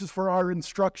 And this is for our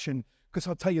instruction. Because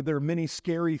I'll tell you, there are many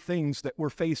scary things that we're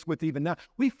faced with even now.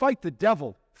 We fight the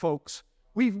devil, folks.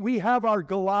 We have our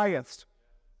Goliaths.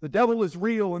 The devil is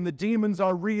real and the demons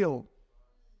are real.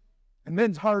 And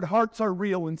men's hard hearts are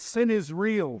real and sin is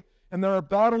real. And there are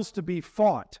battles to be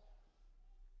fought.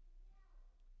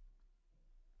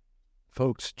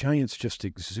 Folks, giants just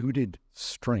exuded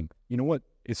strength. You know what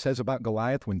it says about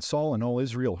Goliath? When Saul and all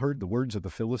Israel heard the words of the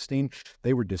Philistine,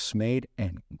 they were dismayed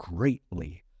and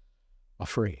greatly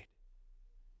afraid.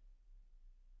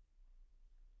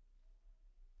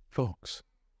 Folks,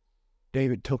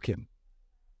 David took him.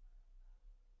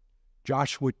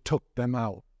 Joshua took them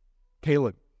out.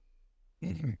 Caleb.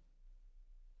 The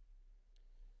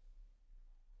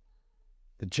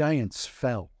giants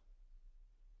fell.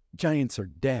 Giants are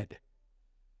dead.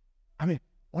 I mean,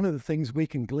 one of the things we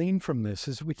can glean from this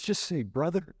is we just say,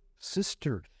 brother,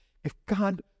 sister, if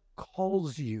God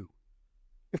calls you,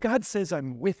 if God says,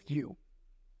 I'm with you,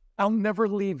 I'll never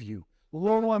leave you.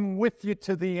 Lo, I'm with you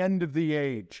to the end of the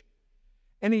age.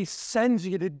 And he sends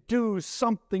you to do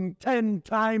something 10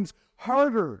 times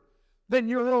harder than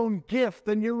your own gift,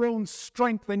 than your own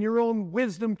strength, than your own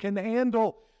wisdom can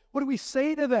handle. What do we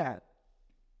say to that?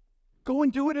 Go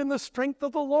and do it in the strength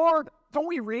of the Lord. Don't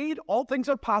we read, all things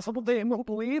are possible to him who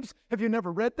believes? Have you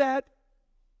never read that?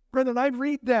 Brethren, I'd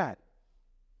read that.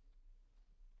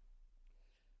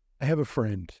 I have a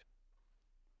friend,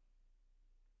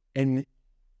 and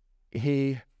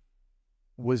he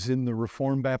was in the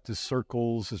Reformed Baptist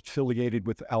circles, affiliated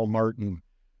with Al Martin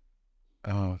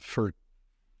for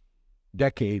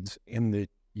decades in the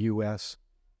U.S.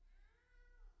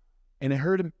 And I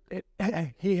heard him,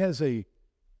 he has a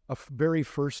very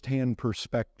first-hand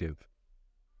perspective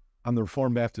on the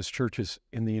Reformed Baptist churches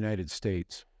in the United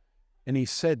States. And he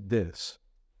said this.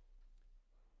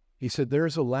 He said,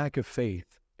 there's a lack of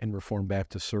faith in Reformed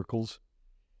Baptist circles.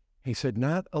 He said,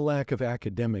 not a lack of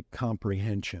academic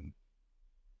comprehension,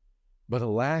 but a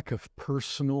lack of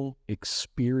personal,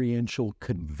 experiential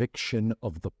conviction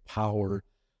of the power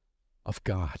of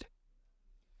God.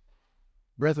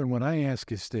 Brethren, what I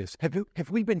ask is this. Have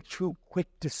we been too quick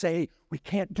to say we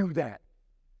can't do that?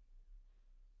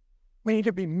 We need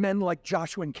to be men like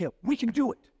Joshua and Caleb. We can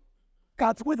do it.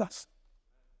 God's with us.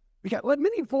 We got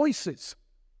many voices.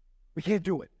 We can't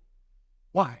do it.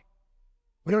 Why?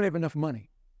 We don't have enough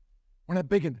money. We're not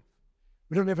big enough.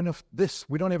 We don't have enough this.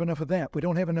 We don't have enough of that. We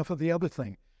don't have enough of the other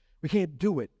thing. We can't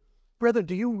do it. Brethren,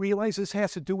 do you realize this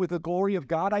has to do with the glory of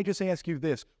God? I just ask you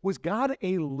this. Was God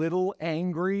a little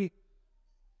angry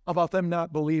about them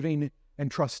not believing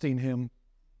and trusting him?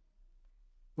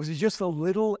 Was he just a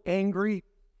little angry?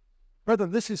 Brethren,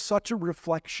 this is such a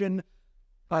reflection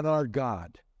on our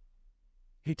God.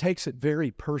 He takes it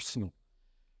very personal.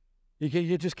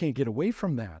 You just can't get away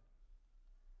from that.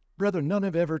 Brethren, none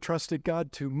have ever trusted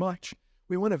God too much.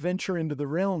 We want to venture into the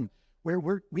realm where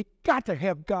we got to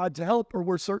have God's help, or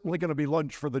we're certainly going to be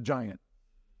lunch for the giant.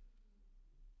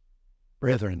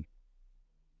 Brethren,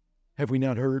 have we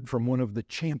not heard from one of the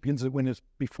champions that went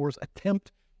before us?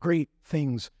 Attempt great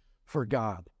things for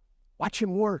God. Watch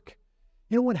him work.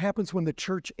 You know what happens when the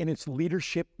church and its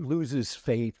leadership loses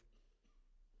faith?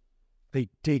 They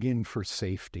dig in for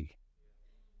safety.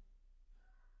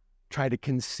 Try to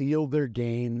conceal their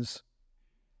gains.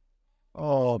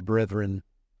 Oh, brethren,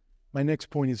 my next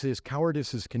point is this.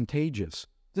 Cowardice is contagious.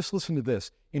 Just listen to this.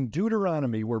 In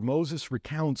Deuteronomy, where Moses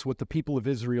recounts what the people of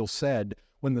Israel said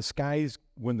when the spies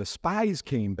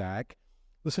came back,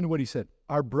 listen to what he said.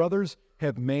 Our brothers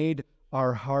have made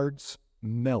our hearts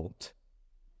melt,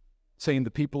 saying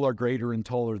the people are greater and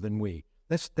taller than we.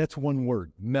 That's one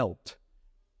word, melt.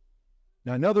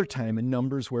 Now, another time in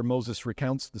Numbers where Moses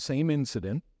recounts the same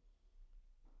incident,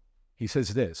 he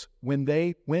says this, when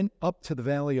they went up to the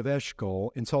valley of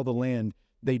Eshcol and saw the land,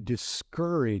 they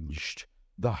discouraged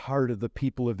the heart of the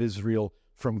people of Israel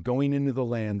from going into the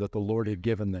land that the Lord had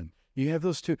given them. You have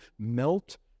those two,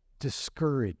 melt,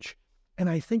 discourage. And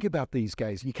I think about these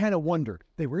guys, you kind of wonder,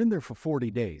 they were in there for 40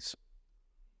 days.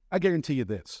 I guarantee you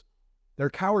this,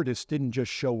 their cowardice didn't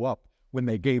just show up when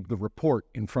they gave the report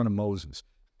in front of Moses.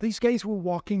 These guys were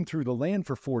walking through the land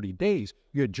for 40 days.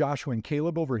 You had Joshua and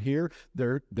Caleb over here.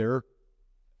 They're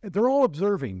all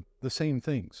observing the same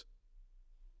things.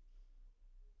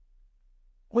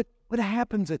 What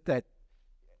happens at that?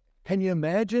 Can you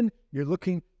imagine? You're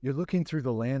looking through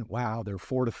the land. Wow, they're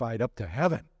fortified up to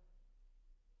heaven.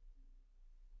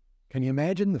 Can you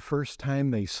imagine the first time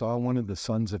they saw one of the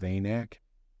sons of Anak?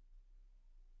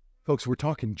 Folks, we're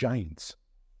talking giants.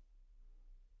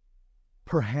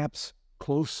 Perhaps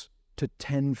close to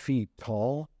 10 feet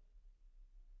tall.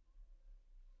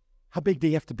 How big do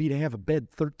you have to be to have a bed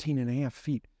 13 and a half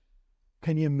feet?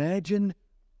 Can you imagine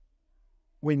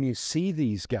when you see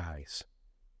these guys?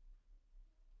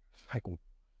 Like,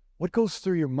 what goes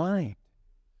through your mind?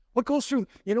 What goes through,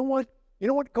 you know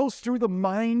what goes through the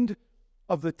mind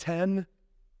of the 10?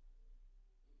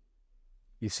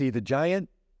 You see the giant,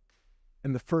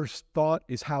 and the first thought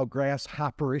is how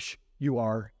grasshopperish you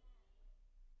are.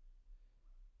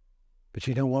 But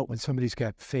you know what? When somebody's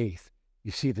got faith,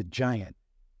 you see the giant,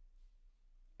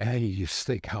 and you just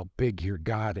think how big your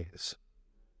God is.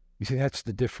 You see, that's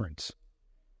the difference.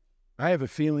 I have a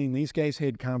feeling these guys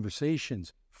had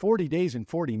conversations 40 days and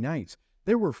 40 nights.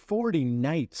 There were 40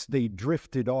 nights they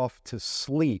drifted off to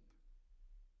sleep,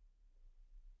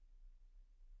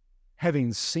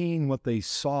 having seen what they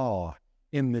saw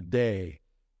in the day.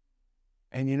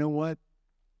 And you know what?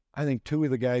 I think 2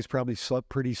 of the guys probably slept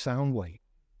pretty soundly.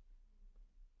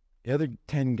 The other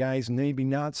 10 guys, maybe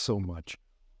not so much.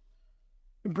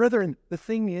 Brethren, the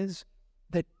thing is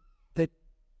that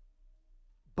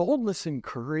boldness and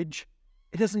courage,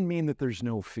 it doesn't mean that there's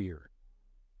no fear.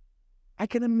 I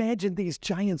can imagine these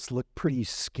giants look pretty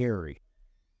scary.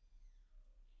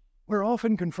 We're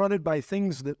often confronted by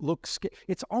things that look scary.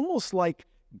 It's almost like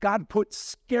God put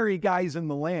scary guys in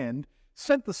the land,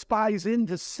 sent the spies in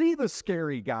to see the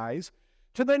scary guys,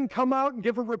 to then come out and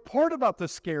give a report about the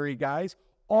scary guys.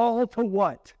 All to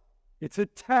what? It's a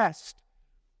test.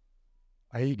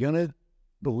 Are you going to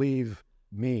believe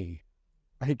me?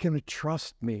 Are you going to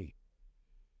trust me?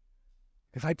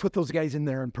 If I put those guys in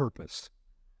there on purpose,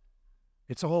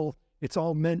 it's all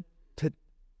meant to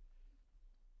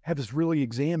have us really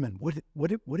examine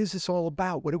what is this all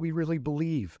about? What do we really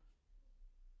believe?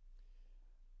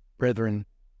 Brethren,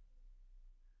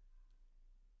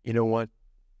 you know what?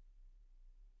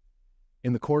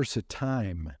 In the course of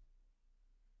time,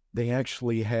 they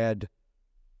actually had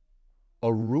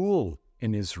a rule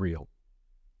in Israel.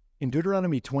 In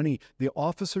Deuteronomy 20, the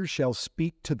officers shall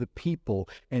speak to the people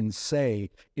and say,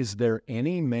 is there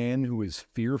any man who is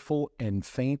fearful and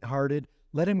faint-hearted?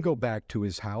 Let him go back to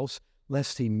his house,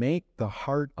 lest he make the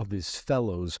heart of his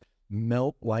fellows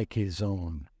melt like his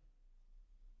own.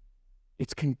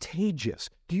 It's contagious.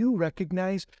 Do you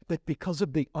recognize that because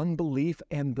of the unbelief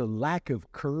and the lack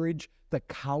of courage, the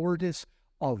cowardice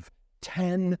of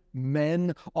 10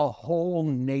 men, a whole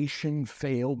nation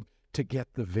failed to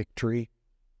get the victory?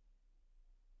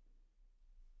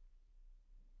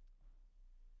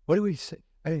 What do we say?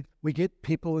 We get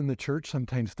people in the church,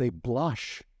 sometimes they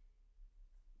blush.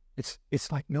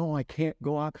 It's like, no, I can't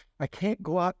go out. I can't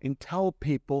go out and tell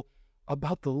people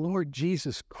about the Lord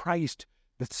Jesus Christ,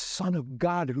 the Son of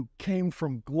God, who came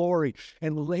from glory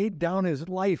and laid down his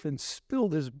life and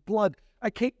spilled his blood. I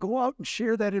can't go out and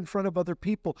share that in front of other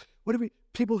people.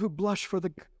 People who blush for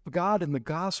the God and the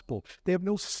gospel. They have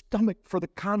no stomach for the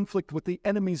conflict with the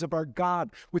enemies of our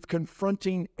God, with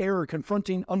confronting error,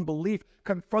 confronting unbelief,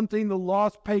 confronting the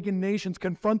lost pagan nations,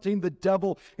 confronting the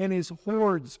devil and his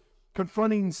hordes,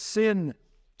 confronting sin.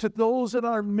 To those in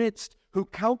our midst who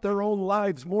count their own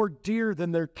lives more dear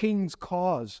than their king's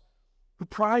cause, who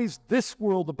prize this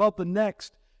world above the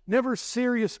next, never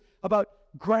serious about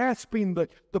grasping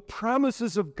the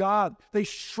promises of God. They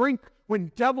shrink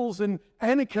when devils and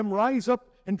Anakim rise up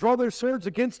and draw their swords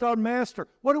against our master.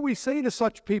 What do we say to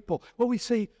such people? Well, we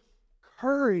say,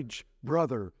 courage,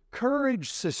 brother,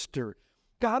 courage, sister.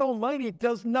 God Almighty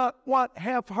does not want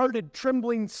half-hearted,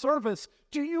 trembling service.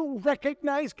 Do you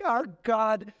recognize our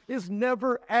God is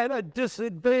never at a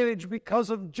disadvantage because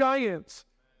of giants?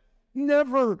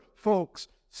 Never, folks.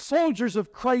 Soldiers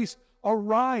of Christ,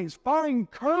 arise. Find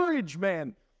courage,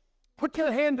 man. Put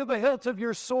your hand to the hilt of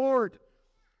your sword.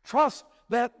 Trust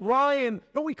that lion.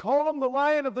 No, we call him the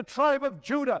Lion of the tribe of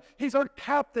Judah. He's our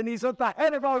captain. He's at the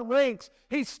head of our ranks.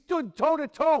 He stood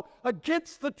toe-to-toe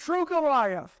against the true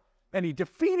Goliath, and he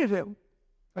defeated him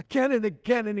again and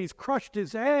again, and he's crushed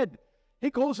his head. He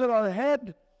goes at our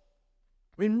head.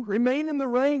 We remain in the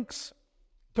ranks.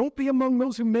 Don't be among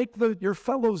those who make your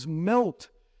fellows melt.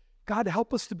 God,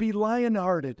 help us to be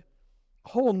lion-hearted.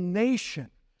 Whole nation.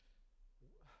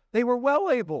 They were well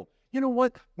able. You know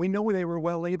what? We know they were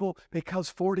well able because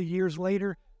 40 years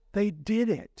later, they did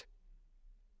it.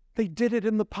 They did it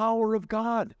in the power of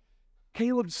God.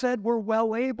 Caleb said, we're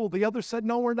well able. The other said,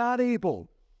 no, we're not able.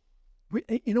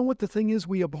 You know what the thing is?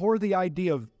 We abhor the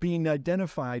idea of being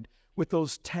identified with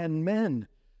those 10 men.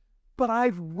 But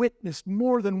I've witnessed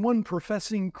more than one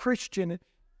professing Christian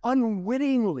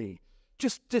unwittingly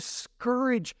just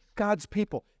discourage God's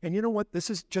people. And you know what? This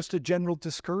is just a general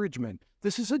discouragement.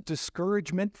 This is a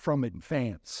discouragement from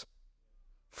advance,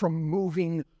 from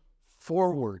moving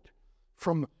forward,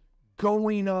 from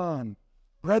going on.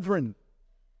 Brethren,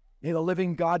 may the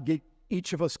living God give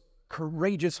each of us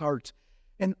courageous hearts,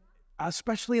 and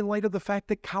especially in light of the fact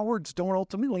that cowards don't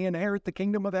ultimately inherit the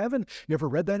kingdom of heaven. You ever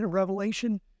read that in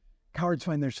Revelation? Cowards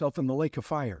find themselves in the lake of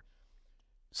fire.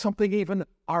 Something even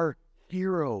our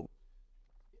hero.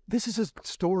 This is a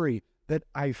story that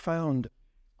I found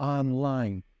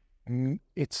online.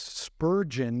 It's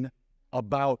Spurgeon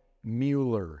about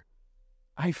Mueller.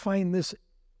 I find this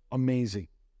amazing.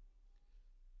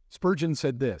 Spurgeon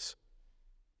said this: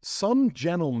 some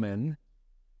gentleman,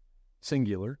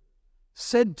 singular,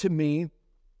 said to me,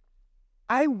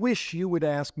 I wish you would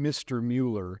ask Mr.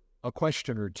 Mueller a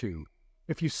question or two,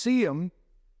 if you see him,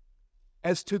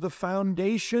 as to the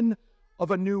foundation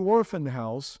of a new orphan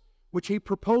house which he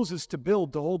proposes to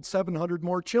build to hold 700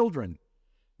 more children.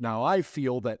 Now, I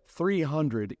feel that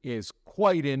 300 is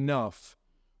quite enough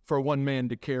for one man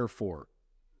to care for.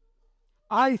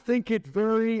 I think it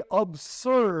very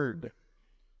absurd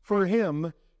for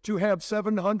him to have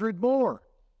 700 more.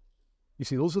 You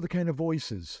see, those are the kind of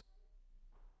voices.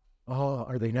 Oh,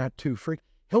 are they not too freak?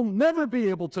 He'll never be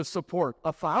able to support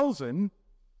 1,000.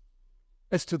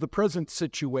 As to the present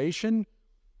situation,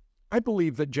 I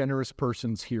believe that generous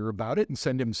persons hear about it and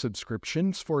send him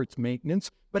subscriptions for its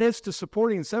maintenance. But as to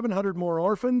supporting 700 more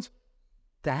orphans,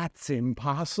 that's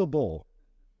impossible.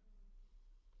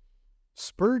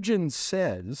 Spurgeon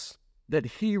says that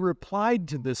he replied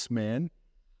to this man,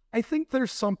 I think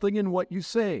there's something in what you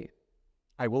say.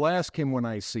 I will ask him when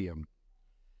I see him.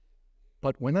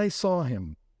 But when I saw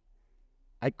him,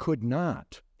 I could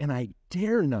not, and I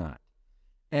dare not,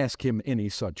 ask him any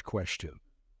such question.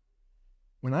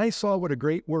 When I saw what a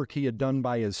great work he had done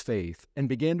by his faith and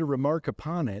began to remark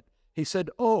upon it, he said,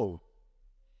 oh,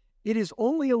 it is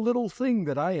only a little thing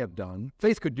that I have done.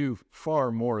 Faith could do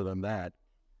far more than that.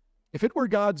 If it were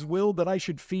God's will that I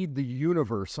should feed the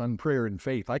universe on prayer and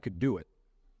faith, I could do it.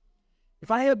 If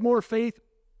I had more faith,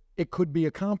 it could be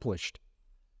accomplished.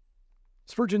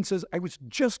 Spurgeon says, I was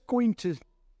just going to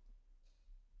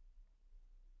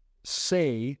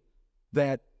say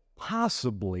that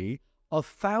possibly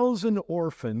 1,000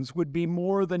 orphans would be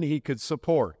more than he could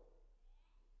support.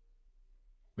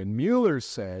 When Mueller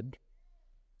said,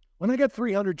 when I got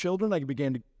 300 children, I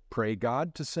began to pray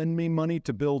God to send me money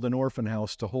to build an orphan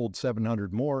house to hold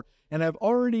 700 more, and I've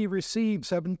already received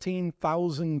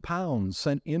 17,000 pounds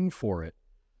sent in for it.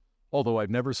 Although I've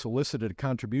never solicited a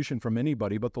contribution from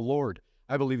anybody but the Lord,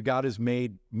 I believe God has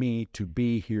made me to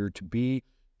be here, to be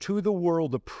to the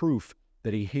world a proof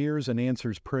that he hears and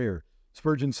answers prayer.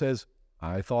 Spurgeon says,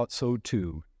 I thought so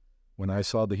too when I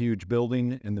saw the huge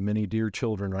building and the many dear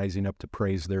children rising up to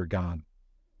praise their God.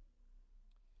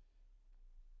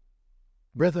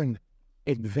 Brethren,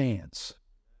 advance.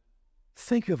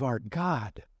 Think of our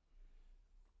God.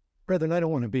 Brethren, I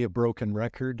don't want to be a broken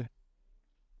record.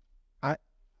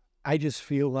 I just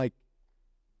feel like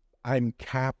I'm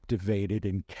captivated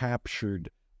and captured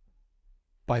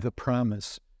by the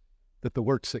promise that the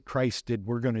works that Christ did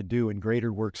we're going to do, and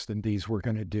greater works than these we're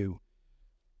going to do.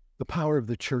 The power of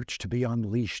the church to be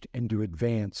unleashed and to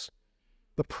advance.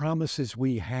 The promises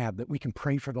we have that we can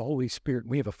pray for the Holy Spirit.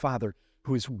 We have a Father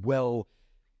who is well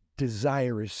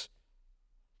desirous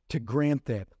to grant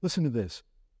that. Listen to this.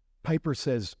 Piper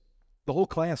says the whole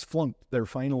class flunked their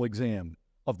final exam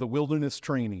of the wilderness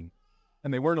training,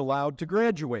 and they weren't allowed to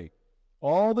graduate.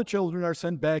 All the children are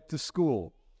sent back to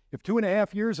school. If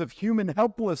 2.5 years of human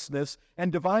helplessness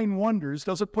and divine wonders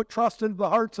doesn't put trust into the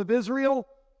hearts of Israel,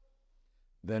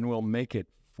 then we'll make it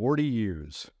 40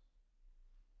 years.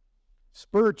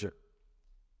 Spurgeon,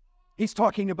 he's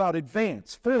talking about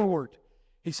advance, forward.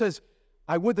 He says,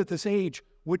 I would that this age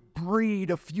would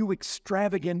breed a few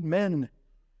extravagant men.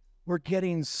 We're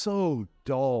getting so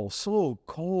dull, so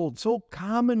cold, so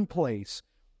commonplace.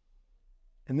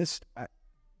 And this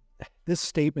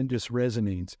statement just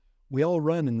resonates. We all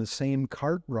run in the same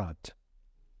cart rut,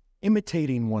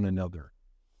 imitating one another.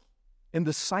 In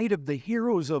the sight of the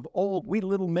heroes of old, we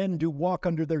little men do walk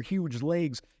under their huge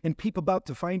legs and peep about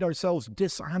to find ourselves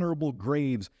dishonorable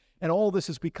graves. And all this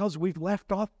is because we've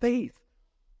left off faith.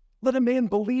 Let a man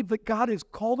believe that God has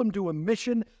called him to a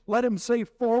mission. Let him say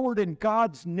forward in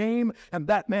God's name, and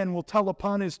that man will tell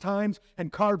upon his times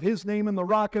and carve his name in the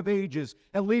rock of ages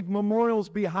and leave memorials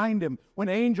behind him when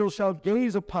angels shall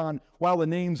gaze upon while the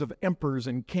names of emperors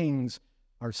and kings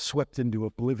are swept into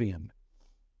oblivion.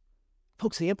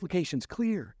 Folks, the implication's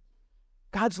clear.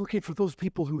 God's looking for those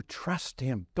people who trust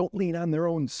him, don't lean on their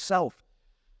own self.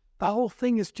 The whole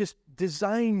thing is just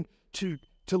designed to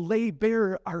lay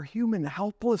bare our human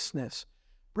helplessness.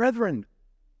 Brethren,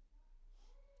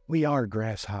 we are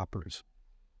grasshoppers,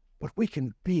 but we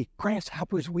can be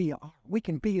grasshoppers. We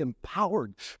can be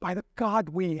empowered by the God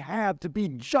we have to be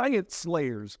giant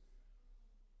slayers.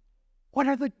 What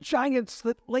are the giants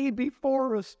that lay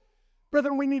before us?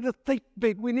 Brethren, we need to think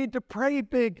big. We need to pray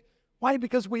big. Why?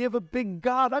 Because we have a big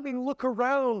God. I mean, look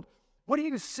around. What do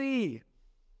you see?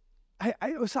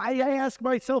 I ask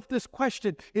myself this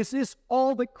question. Is this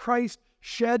all that Christ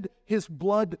shed his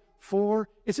blood for?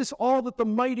 Is this all that the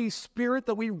mighty Spirit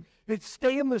that we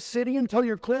stay in the city until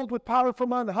you're clothed with power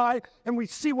from on high, and we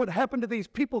see what happened to these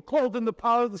people clothed in the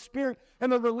power of the Spirit,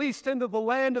 and they're released into the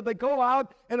land, and they go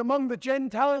out and among the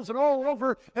Gentiles and all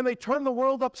over, and they turn the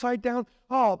world upside down?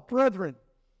 Oh, brethren,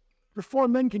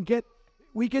 Reformed men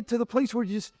we get to the place where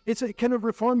can a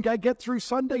Reformed guy get through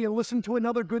Sunday and listen to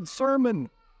another good sermon?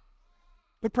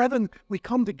 But brethren, we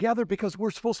come together because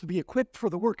we're supposed to be equipped for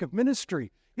the work of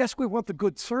ministry. Yes, we want the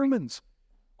good sermons.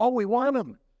 All we want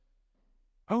them.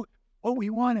 All we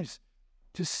want is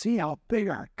to see how big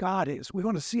our God is. We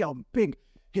want to see how big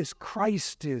his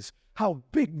Christ is, how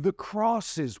big the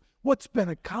cross is, what's been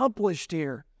accomplished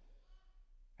here.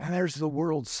 And there's the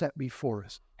world set before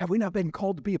us. Have we not been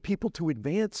called to be a people to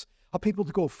advance, a people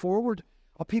to go forward,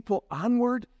 a people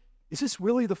onward? Is this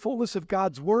really the fullness of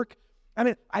God's work? I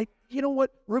mean, you know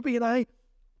what, Ruby and I,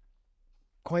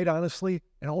 quite honestly,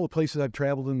 in all the places I've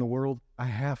traveled in the world,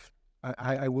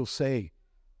 I will say,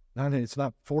 it's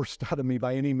not forced out of me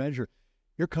by any measure,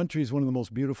 your country is one of the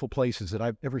most beautiful places that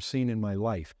I've ever seen in my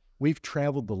life. We've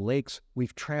traveled the lakes,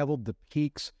 we've traveled the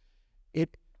peaks.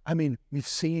 We've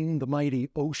seen the mighty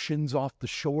oceans off the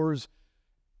shores,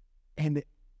 and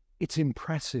it's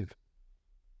impressive.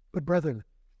 But brethren,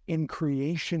 in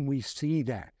creation we see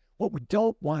that. What we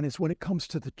don't want is when it comes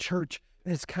to the church,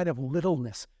 it's kind of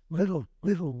littleness. Little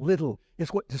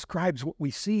is what describes what we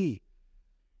see.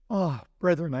 Oh,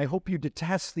 brethren, I hope you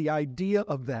detest the idea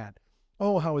of that.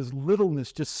 Oh, how is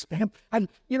littleness just stamped. And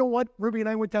you know what? Ruby and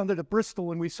I went down to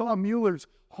Bristol and we saw Mueller's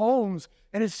homes,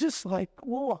 and it's just like,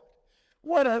 whoa,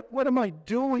 what am I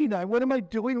doing? What am I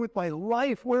doing with my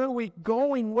life? Where are we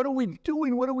going? What are we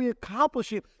doing? What are we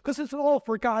accomplishing? Because it's all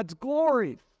for God's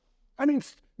glory.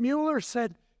 Mueller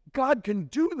said, God can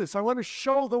do this. I want to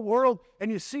show the world. And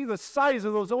you see the size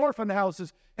of those orphan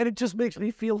houses, and it just makes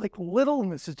me feel like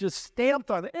littleness is just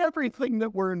stamped on everything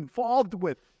that we're involved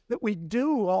with, that we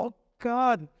do. Oh,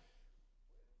 God.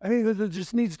 There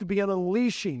just needs to be an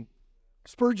unleashing.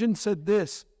 Spurgeon said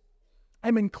this,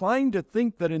 I'm inclined to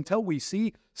think that until we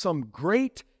see some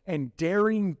great and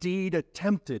daring deed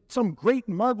attempted, some great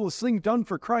and marvelous thing done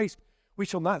for Christ, we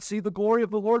shall not see the glory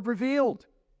of the Lord revealed,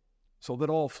 so that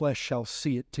all flesh shall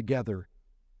see it together.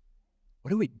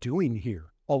 What are we doing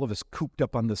here? All of us cooped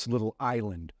up on this little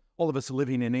island, all of us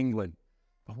living in England.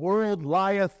 The world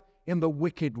lieth in the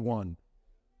wicked one.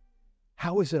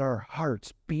 How is it our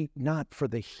hearts beat not for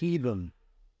the heathen?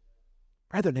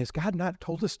 Brethren, has God not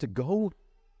told us to go?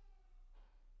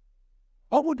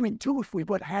 What would we do if we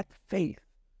would have had faith?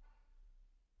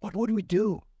 What would we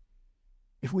do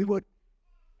if we would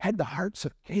had the hearts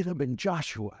of Caleb and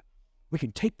Joshua? We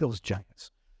can take those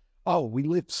giants. Oh, we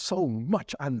live so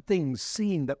much on things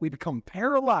seen that we become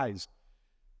paralyzed.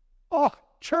 Oh,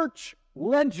 church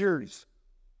ledgers,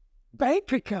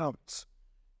 bank accounts,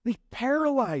 they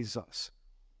paralyze us.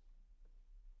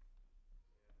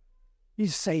 You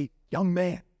say, young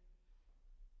man,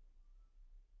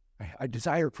 I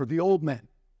desire for the old men.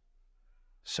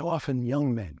 So often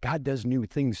young men, God does new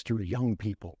things through young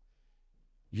people.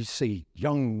 You say,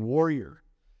 young warrior,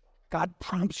 God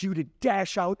prompts you to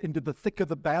dash out into the thick of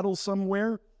the battle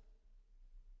somewhere.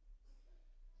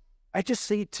 I just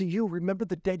say to you, remember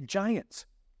the dead giants.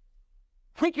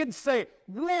 We can say,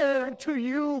 where to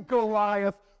you,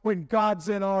 Goliath, when God's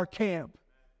in our camp?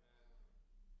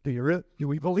 Do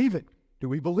we believe it? Do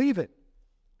we believe it?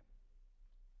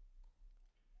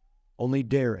 Only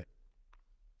dare it.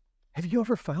 Have you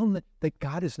ever found that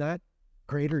God is not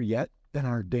greater yet than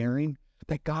our daring?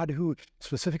 That God who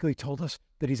specifically told us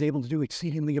that he's able to do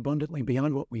exceedingly abundantly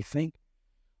beyond what we think,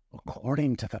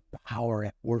 according to the power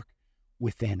at work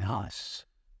within us.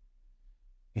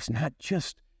 It's not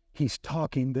just he's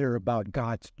talking there about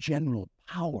God's general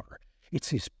power. It's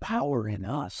his power in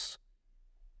us.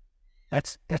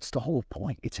 That's the whole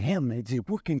point. It's him. It's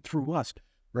working through us.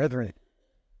 Brethren,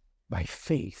 by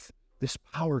faith, this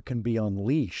power can be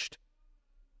unleashed.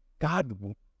 God,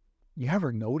 you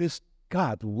ever notice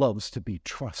God loves to be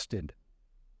trusted?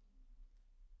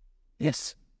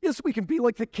 Yes, we can be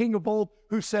like the king of old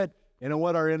who said, you know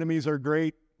what, our enemies are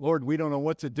great. Lord, we don't know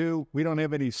what to do. We don't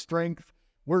have any strength.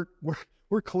 We're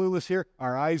clueless here.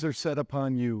 Our eyes are set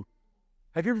upon you.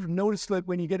 Have you ever noticed that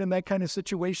when you get in that kind of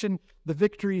situation, the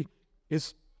victory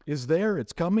is there,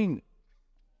 it's coming?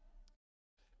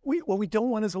 What we don't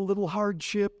want is a little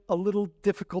hardship, a little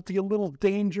difficulty, a little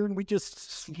danger, and we just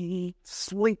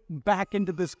slink back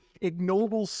into this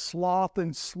ignoble sloth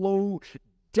and slow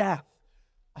death.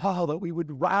 Oh, that we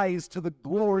would rise to the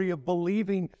glory of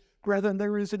believing, brethren,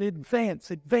 there is an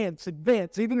advance.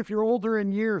 Even if you're older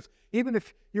in years, even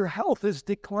if your health is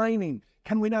declining,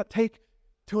 can we not take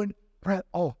to an...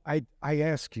 Oh, I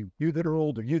ask you, you that are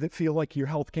older, you that feel like your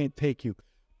health can't take you,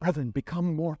 brethren,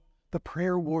 become more the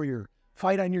prayer warrior.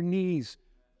 Fight on your knees.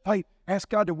 Fight. Ask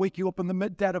God to wake you up in the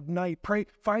dead of night. Pray.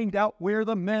 Find out where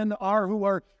the men are who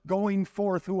are going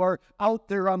forth, who are out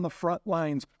there on the front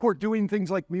lines, who are doing things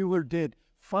like Mueller did.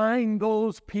 Find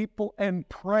those people and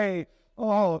pray.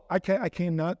 Oh, I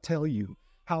cannot tell you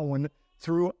how when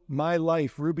through my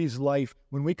life, Ruby's life,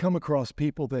 when we come across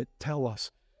people that tell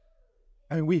us,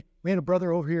 I mean, we had a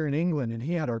brother over here in England, and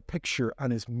he had our picture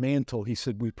on his mantle. He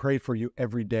said, we pray for you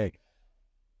every day.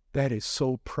 That is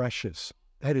so precious.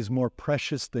 That is more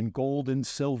precious than gold and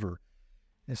silver.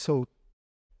 And so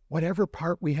whatever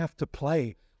part we have to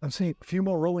play, I'm saying a few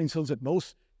more rolling hills at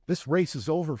most, this race is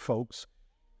over, folks.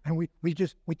 And we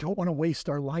don't want to waste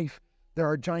our life. There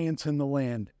are giants in the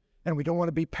land, and we don't want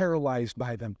to be paralyzed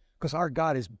by them because our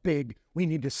God is big. We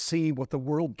need to see what the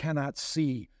world cannot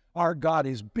see. Our God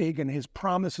is big, and his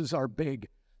promises are big.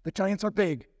 The giants are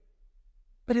big.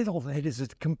 But all that is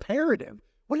comparative.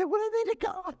 What are they to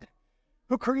God,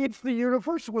 who creates the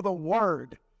universe with a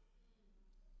word?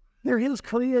 They're his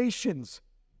creations.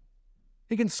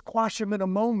 He can squash them in a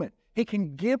moment. He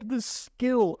can give the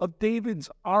skill of David's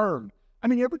arm. I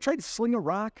mean, you ever tried to sling a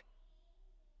rock?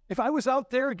 If I was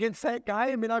out there against that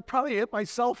guy, I mean, I'd probably hit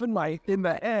myself in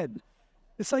the head.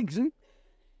 It's like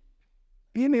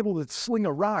being able to sling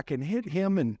a rock and hit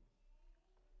him.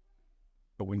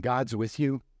 But when God's with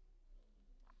you,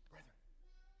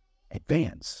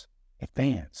 advance.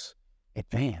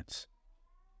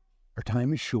 Our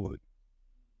time is short.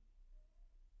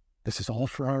 This is all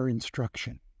for our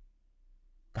instruction.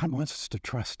 God wants us to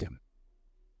trust him.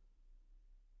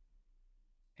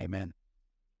 Amen.